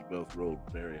since you both rolled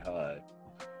very high.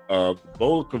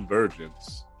 Bowl of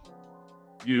Convergence.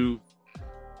 You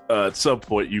at some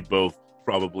point you both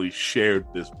probably shared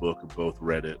this book and both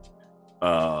read it.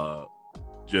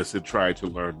 Just in trying to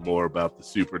learn more about the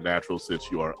supernatural since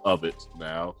you are of it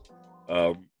now.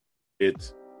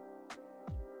 It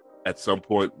at some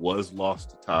point was lost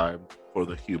to time for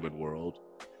the human world.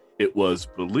 It was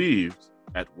believed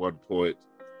at one point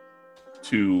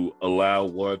to allow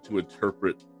one to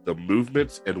interpret the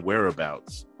movements and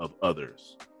whereabouts of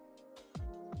others.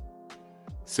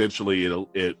 Essentially,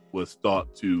 it was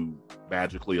thought to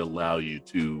magically allow you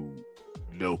to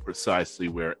know precisely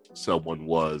where someone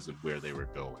was and where they were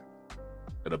going.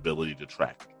 An ability to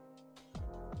track.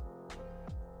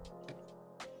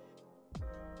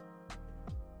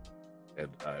 And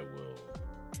I will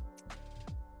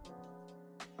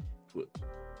put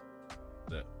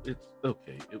that. It's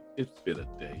okay. It's been a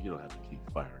day. You don't have to keep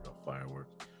firing off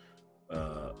fireworks.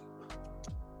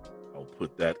 I'll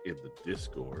put that in the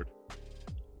Discord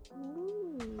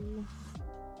Ooh.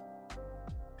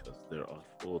 because there are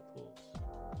photos.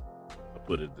 I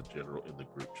put it in the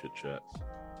group chit chats.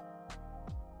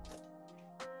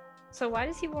 So why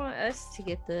does he want us to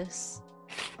get this?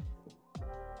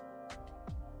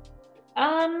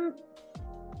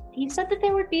 He said that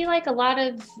there would be like a lot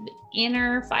of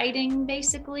inner fighting,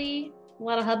 basically, a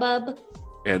lot of hubbub.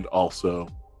 And also,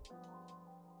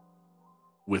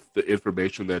 with the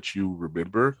information that you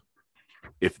remember,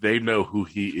 if they know who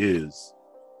he is,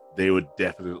 they would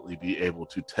definitely be able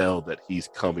to tell that he's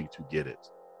coming to get it.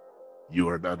 You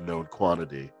are an unknown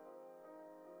quantity.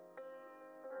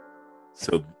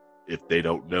 So if they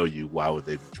don't know you, why would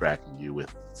they be tracking you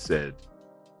with said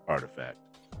artifact?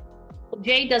 Well,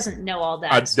 Jay doesn't know all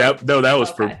that. That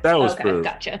was Okay. for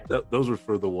Gotcha. those were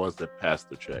for the ones that passed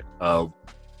the check.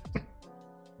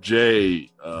 Jay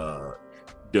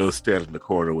goes stand in the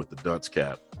corner with the dunce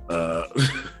cap.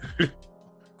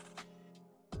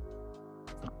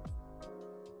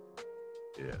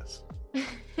 Yes.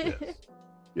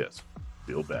 Yes.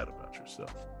 Feel bad about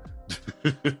yourself.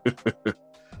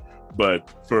 But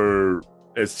for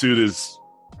as soon as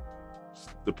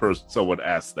someone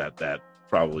asks that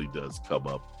probably does come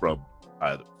up from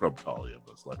Talia,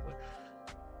 most likely.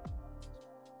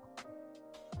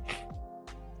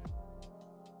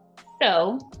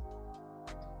 So,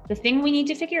 the thing we need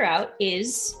to figure out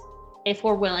is if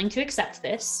we're willing to accept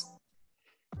this,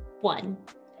 1,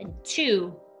 and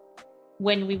 2,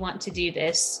 when we want to do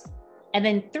this, and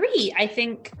then 3, I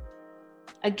think,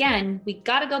 again, we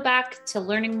got to go back to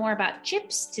learning more about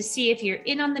chips to see if you're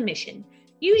in on the mission.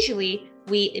 Usually,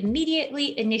 we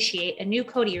immediately initiate a new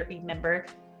coterie member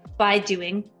by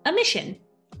doing a mission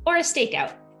or a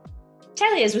stakeout.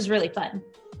 Talia's was really fun.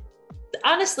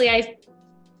 Honestly, I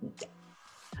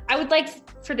would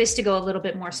like for this to go a little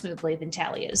bit more smoothly than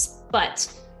Talia's, but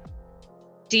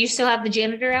do you still have the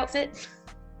janitor outfit,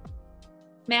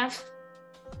 Mav?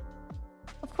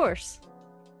 Of course.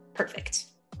 Perfect.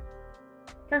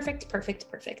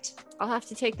 I'll have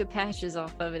to take the patches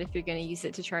off of it if you're going to use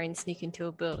it to try and sneak into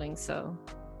a building, so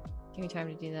give me time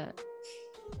to do that.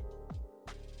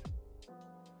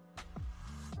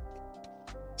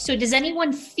 So does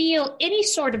anyone feel any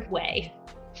sort of way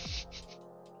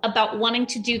about wanting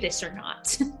to do this or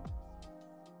not?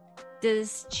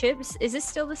 Does Chips, is this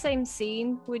still the same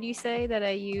scene, would you say, that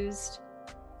I used?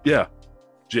 Yeah.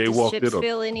 Jay Does walked Chips in.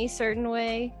 feel any certain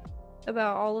way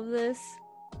about all of this?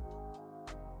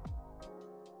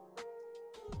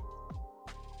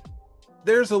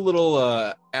 There's a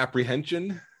little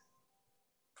apprehension.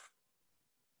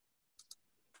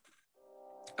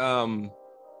 Not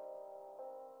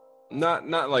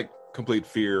like complete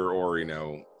fear or,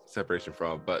 separation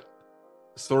from, but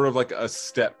sort of like a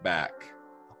step back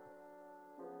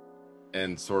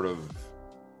and sort of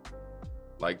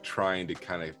like trying to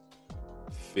kind of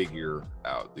figure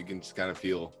out. You can just kind of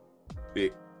feel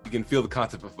you can feel the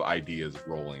concept of ideas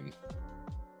rolling.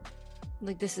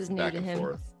 Like this is new back to and him.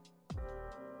 forth.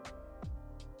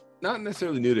 Not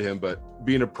necessarily new to him, but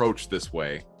being approached this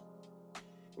way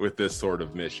with this sort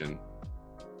of mission.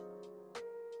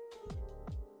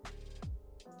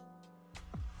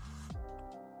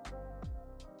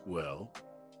 Well,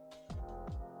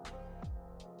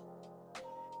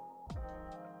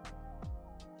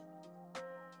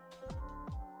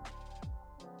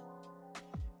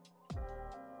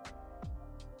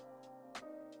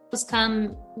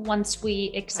 Come once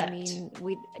we accept. I mean,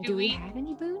 do Do we we- have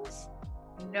any boons?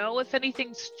 Know if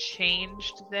anything's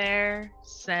changed there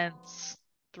since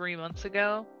 3 months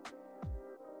ago?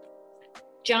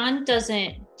 John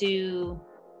doesn't do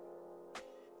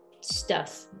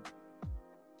stuff.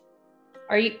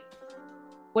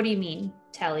 What do you mean,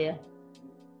 Talia?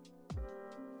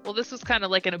 Well, this was kind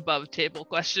of like an above table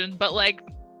question, but like,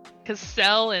 because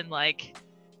Cell and like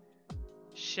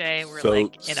Shay were So,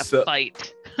 like in a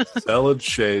fight. Cell and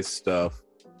Shay stuff.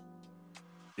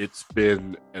 It's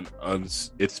been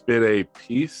it's been a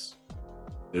peace.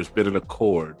 There's been an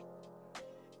accord.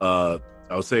 I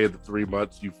would say in the 3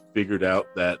 months you figured out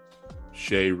that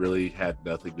Shay really had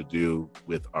nothing to do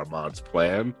with Armand's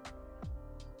plan.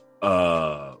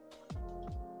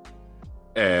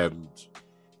 And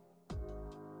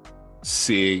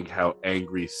seeing how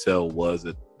angry Cell was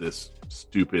at this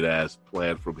stupid ass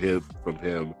plan from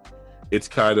him, it's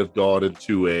kind of gone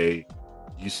into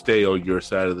you stay on your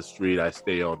side of the street, I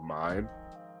stay on mine.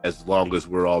 As long as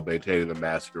we're all maintaining the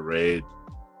masquerade,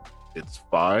 it's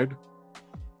fine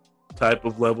type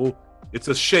of level. It's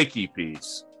a shaky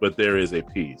piece, but there is a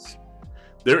piece.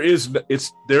 There is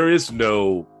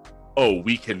no, oh,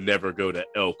 we can never go to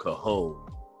El Cajon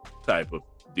type of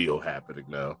deal happening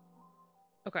now.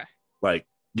 Okay. Like,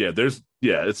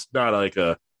 it's not like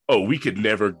we could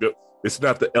never go. It's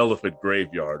not the elephant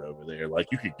graveyard over there. Like,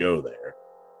 you could go there.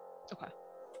 Okay.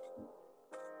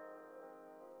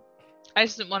 I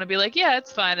just didn't want to be like, yeah,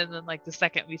 it's fine. And then like the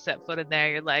second we set foot in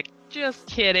there, you're like, just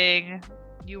kidding.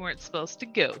 You weren't supposed to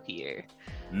go here.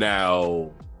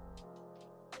 Now,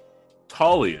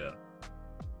 Talia,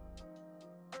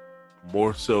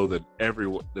 more so than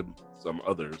some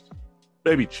others,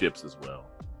 maybe Chips as well.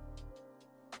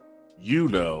 You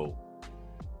know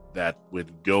that when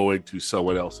going to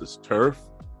someone else's turf,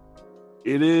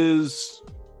 it is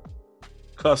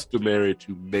customary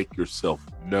to make yourself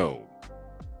known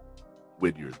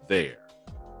when you're there.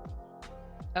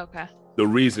 Okay. The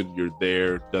reason you're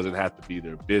there doesn't have to be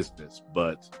their business,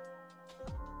 but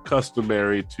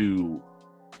customary to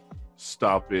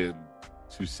stop in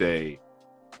to say,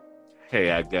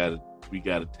 hey, we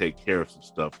gotta take care of some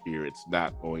stuff here. It's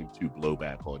not going to blow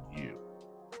back on you.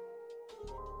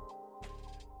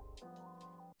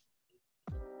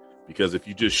 Because if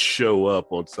you just show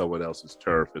up on someone else's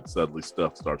turf and suddenly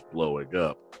stuff starts blowing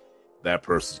up, that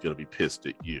person's going to be pissed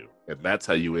at you. And that's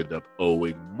how you end up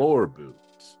owing more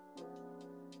boons.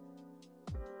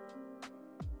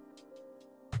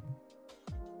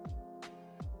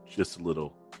 Just a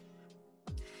little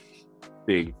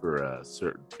thing for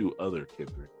certain two other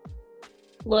kindred.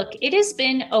 Look, it has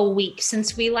been a week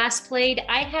since we last played.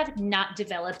 I have not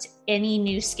developed any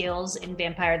new skills in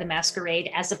Vampire the Masquerade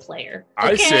as a player.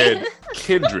 I Okay? said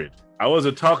kindred. I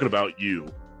wasn't talking about you.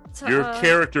 Your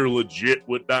character legit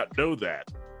would not know that.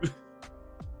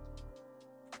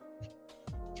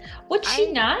 Would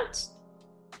she not?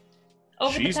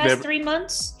 Over the She's past never- 3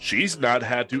 months? She's not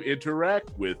had to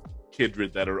interact with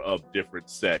kindred that are of different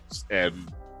sex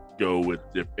and go with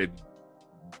and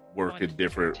work Going in to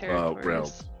different territories.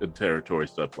 realms and territory,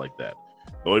 stuff like that.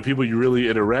 The only people you really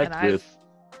interact And with,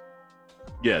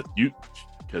 yeah,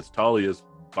 because Talia's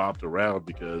bopped around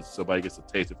because somebody gets a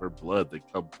taste of her blood. They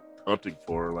come hunting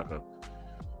for her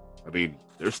I mean,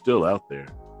 they're still out there.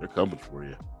 They're coming for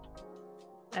you.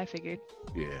 I figured.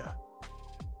 Yeah.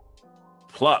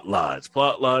 Plot lines. I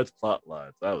was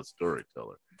a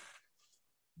storyteller.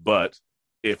 But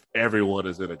if everyone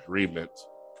is in agreement,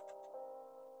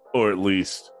 or at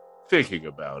least thinking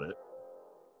about it,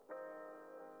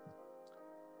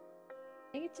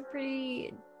 I think it's a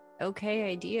pretty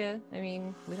okay idea. I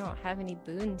mean, we don't have any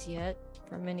boons yet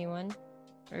from anyone.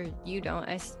 Or you don't.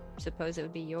 I suppose it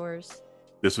would be yours.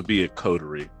 this would be a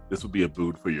coterie. This would be a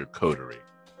boon for your coterie.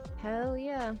 Hell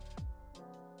yeah.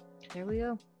 There we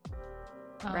go.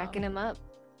 Racking them up.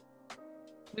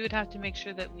 We would have to make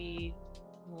sure that we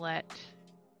let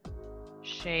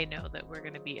Shay know that we're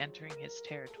going to be entering his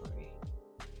territory.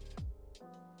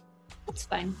 That's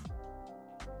fine.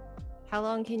 How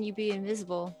long can you be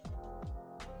invisible?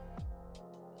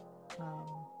 That's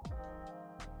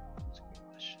a good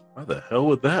question. Why the hell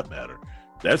would that matter?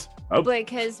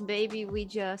 Because maybe we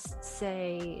just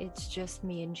say it's just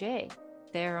me and Jay.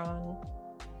 They're on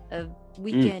a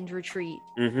weekend retreat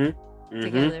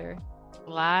together.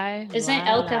 Lie. Isn't lie,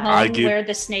 El lie. Cajon where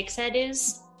the snake's head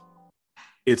is?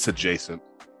 It's adjacent.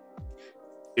 Or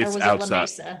It's was outside. it La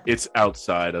Mesa? It's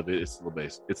outside of it. It's La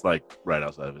Mesa. It's like right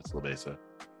outside of it. It's La Mesa.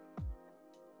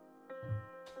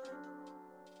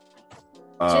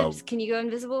 Chips, can you go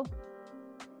invisible?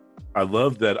 I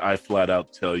love that I flat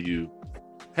out tell you,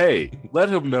 hey, let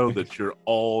him know that you're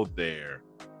all there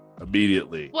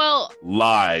immediately. Well,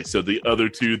 Lie. So the other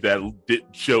two that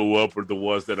didn't show up are the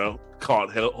ones that are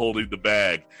caught holding the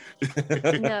bag.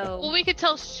 No. well, we could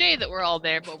tell Shay that we're all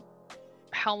there, but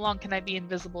how long can I be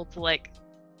invisible to like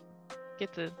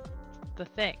get the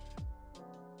thing?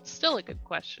 Still a good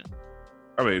question.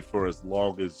 I mean, for as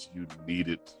long as you need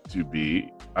it to be.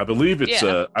 I believe it's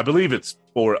Yeah. I believe it's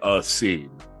for a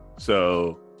scene.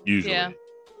 So usually. Yeah.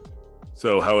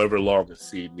 So however long a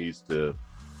scene needs to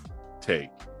take.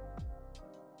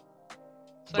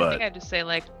 So I But- think I'd just say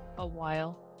like a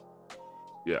while.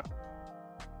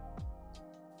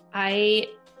 I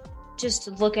just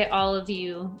look at all of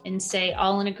you and say,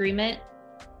 all in agreement.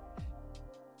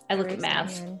 I look at Raise my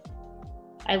Mav. hand.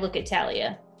 I look at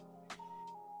Talia.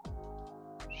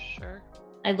 Sure.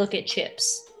 I look at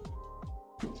Chips.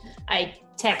 I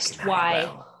text Y.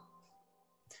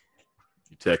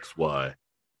 You text Y.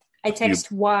 I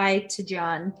text Y to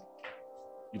John.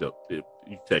 You know, you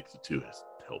text it to his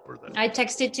helper then. I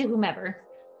text it to whomever.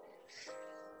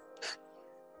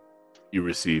 You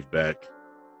receive back.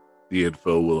 The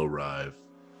info will arrive.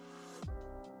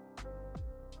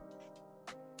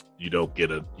 You don't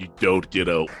get a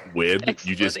win.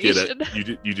 You just get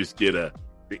Explanation. you just get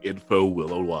the info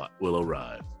will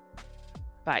arrive.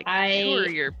 By I-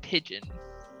 courier pigeon.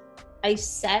 I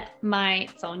set my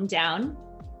phone down,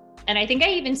 and I think I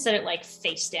even set it like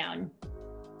face down.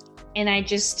 And I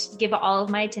just give all of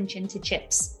my attention to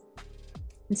Chips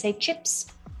and say, Chips,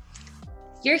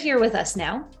 you're here with us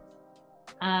now.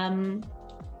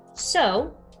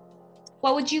 So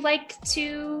what would you like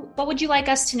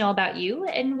us to know about you,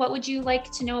 and what would you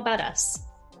like to know about us?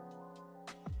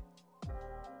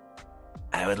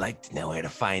 I would like to know where to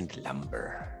find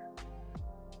lumber.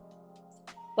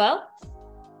 Well,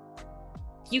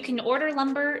 you can order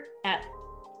lumber at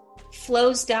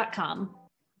flows.com.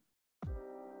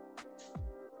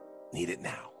 Need it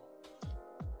now.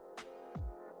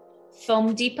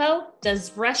 Foam Depot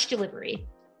does rush delivery.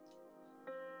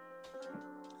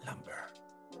 Lumber.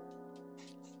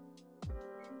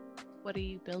 What are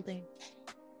you building?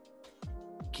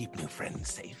 Keep new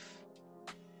friends safe.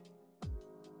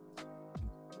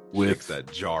 With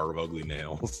that jar of ugly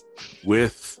nails.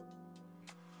 With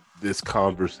this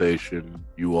conversation,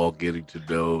 you all getting to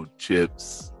know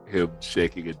Chips, him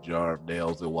shaking a jar of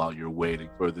nails, and while you're waiting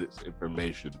for this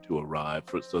information to arrive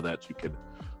so that you can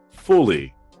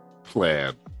fully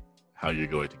plan how you're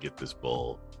going to get this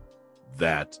bowl,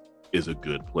 that is a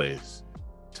good place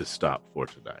to stop for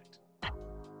tonight.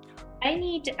 I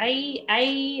need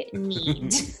Lumber?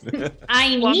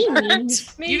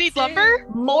 Me You need too. lumber?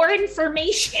 more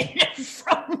information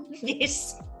from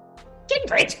this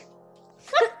kindred.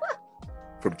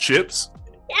 From Chips?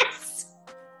 Yes.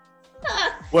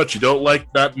 What, you don't like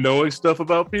not knowing stuff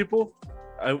about people?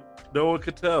 No one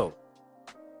could tell.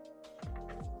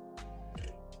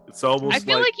 It's almost I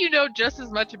feel like you know just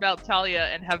as much about Talia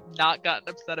and have not gotten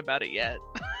upset about it yet.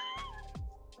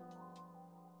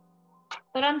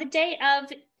 But on the day of,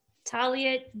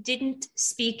 Talia didn't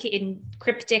speak in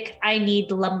cryptic, I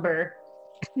need lumber.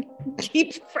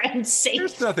 Keep friends safe.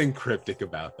 There's nothing cryptic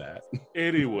about that.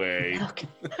 Anyway, Okay.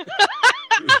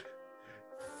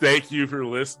 thank you for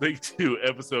listening to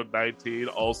episode 19,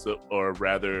 also, or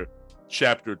rather,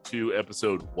 chapter 2,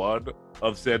 episode 1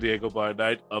 of San Diego by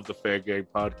Night of the Fan Gang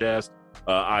podcast.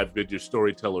 I've been your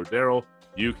storyteller, Daryl.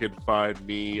 You can find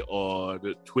me on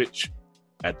Twitch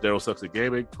at Daryl Sucks at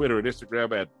Gaming, Twitter and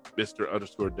Instagram at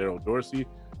Mr_Daryl Dorsey.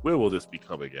 When will this be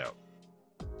coming out?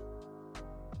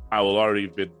 I would have already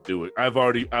been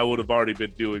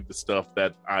doing the stuff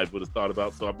that I would have thought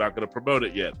about, so I'm not going to promote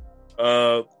it yet.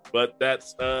 But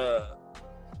that's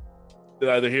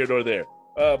neither here nor there.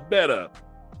 Meta.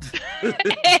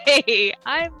 Hey,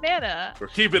 I'm Mana. We're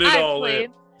keeping it all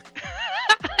in.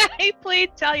 I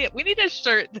played Talia. We need a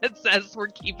shirt that says we're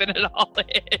keeping it all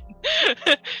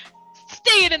in.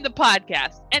 Staying in the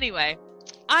podcast. Anyway,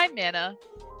 I'm Mana.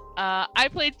 I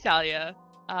played Talia.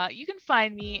 You can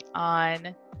find me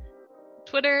on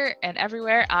Twitter and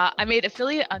everywhere. I made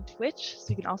affiliate on Twitch, so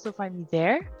you can also find me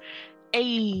there. At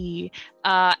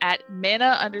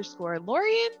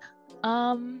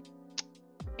Mana_Lorian.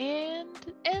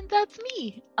 And that's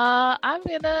me. I'm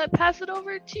gonna pass it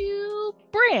over to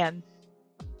Bran.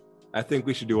 I think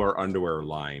we should do our underwear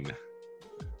line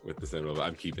with the symbol.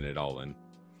 I'm keeping it all in.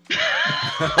 Put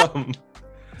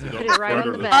it right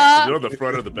on the back. Is it on the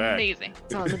front or the back? Amazing.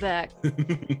 It's on the back.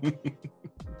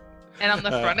 And on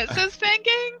the front it says Fan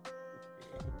Gang.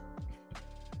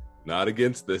 Not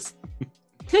against this.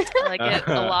 I like it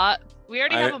a lot. We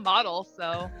already have a model,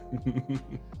 so.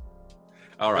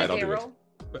 All right, Hey, I'll do it. Daryl.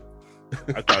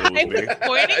 I thought it was me.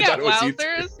 Pointing I thought at it was you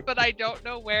Wowzers, but I don't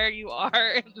know where you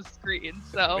are in the screen,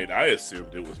 I so mean, I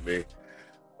assumed it was me.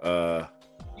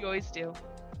 you always do.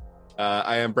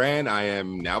 I am Bran. I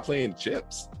am now playing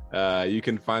Chips. You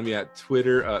can find me at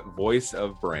Twitter, Voice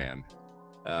of Bran.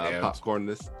 Popcorn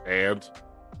this.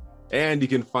 And you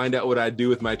can find out what I do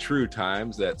with my true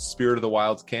times at Spirit of the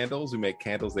Wild's Candles. We make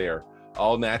candles. They are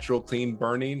all natural, clean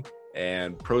burning,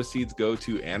 and proceeds go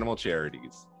to animal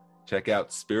charities. Check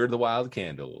out Spirit of the Wild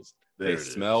Candles. They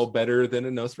smell better than a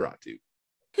Nosferatu.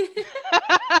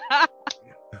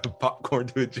 Popcorn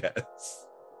to a Jess.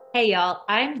 Hey y'all,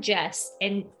 I'm Jess,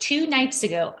 and 2 nights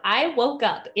ago, I woke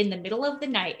up in the middle of the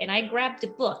night and I grabbed a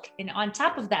book, and on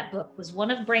top of that book was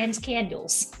one of Bran's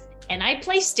candles, and I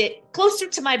placed it closer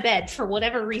to my bed for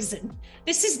whatever reason.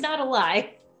 This is not a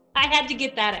lie. I had to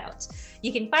get that out.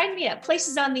 You can find me at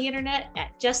places on the internet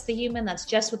at Just the Human. That's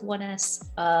Just with 1 S.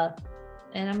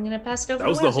 And I'm gonna pass it over. That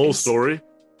was to the whole Wowzers. story.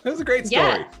 That was a great story.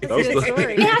 Yeah. That was the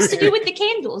story. It has to do with the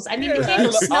candles. I mean, the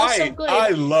candles smell so good. I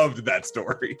loved that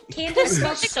story. Candles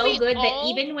smell so we good that all-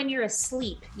 even when you're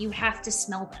asleep, you have to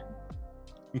smell them.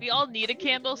 We all need a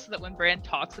candle so that when Bran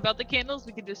talks about the candles,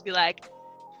 we can just be like,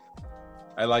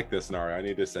 I like this, Nara. I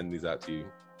need to send these out to you.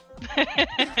 One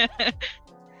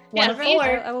Yeah, of see? 4.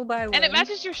 I will buy one. and it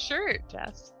matches your shirt,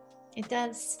 Jess. It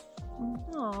does.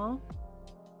 Aw.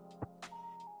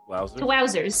 To Wowzer.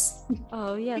 Wowzers.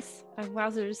 Oh yes,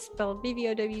 Wowzers spelled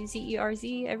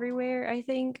VOWZERZ everywhere. I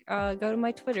think. Go to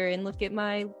my Twitter and look at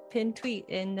my pinned tweet,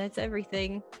 and that's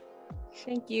everything.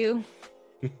 Thank you.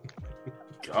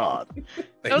 God.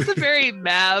 That was a very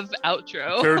Mav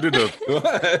outro. Turned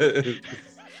into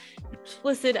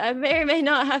Listen, I may or may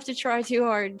not have to try too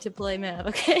hard to play Mav.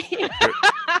 Okay,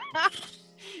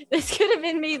 this could have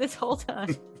been me this whole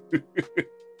time.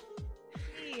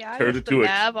 Hey, I Turned was into the a-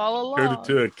 Mav all along. turned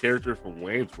into a character from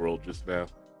Wayne's World just now.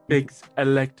 Thanks, I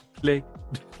like to play.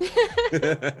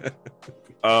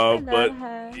 But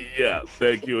yeah,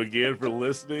 thank you again for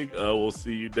listening. We'll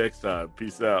see you next time.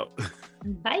 Peace out.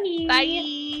 Bye.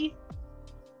 Bye.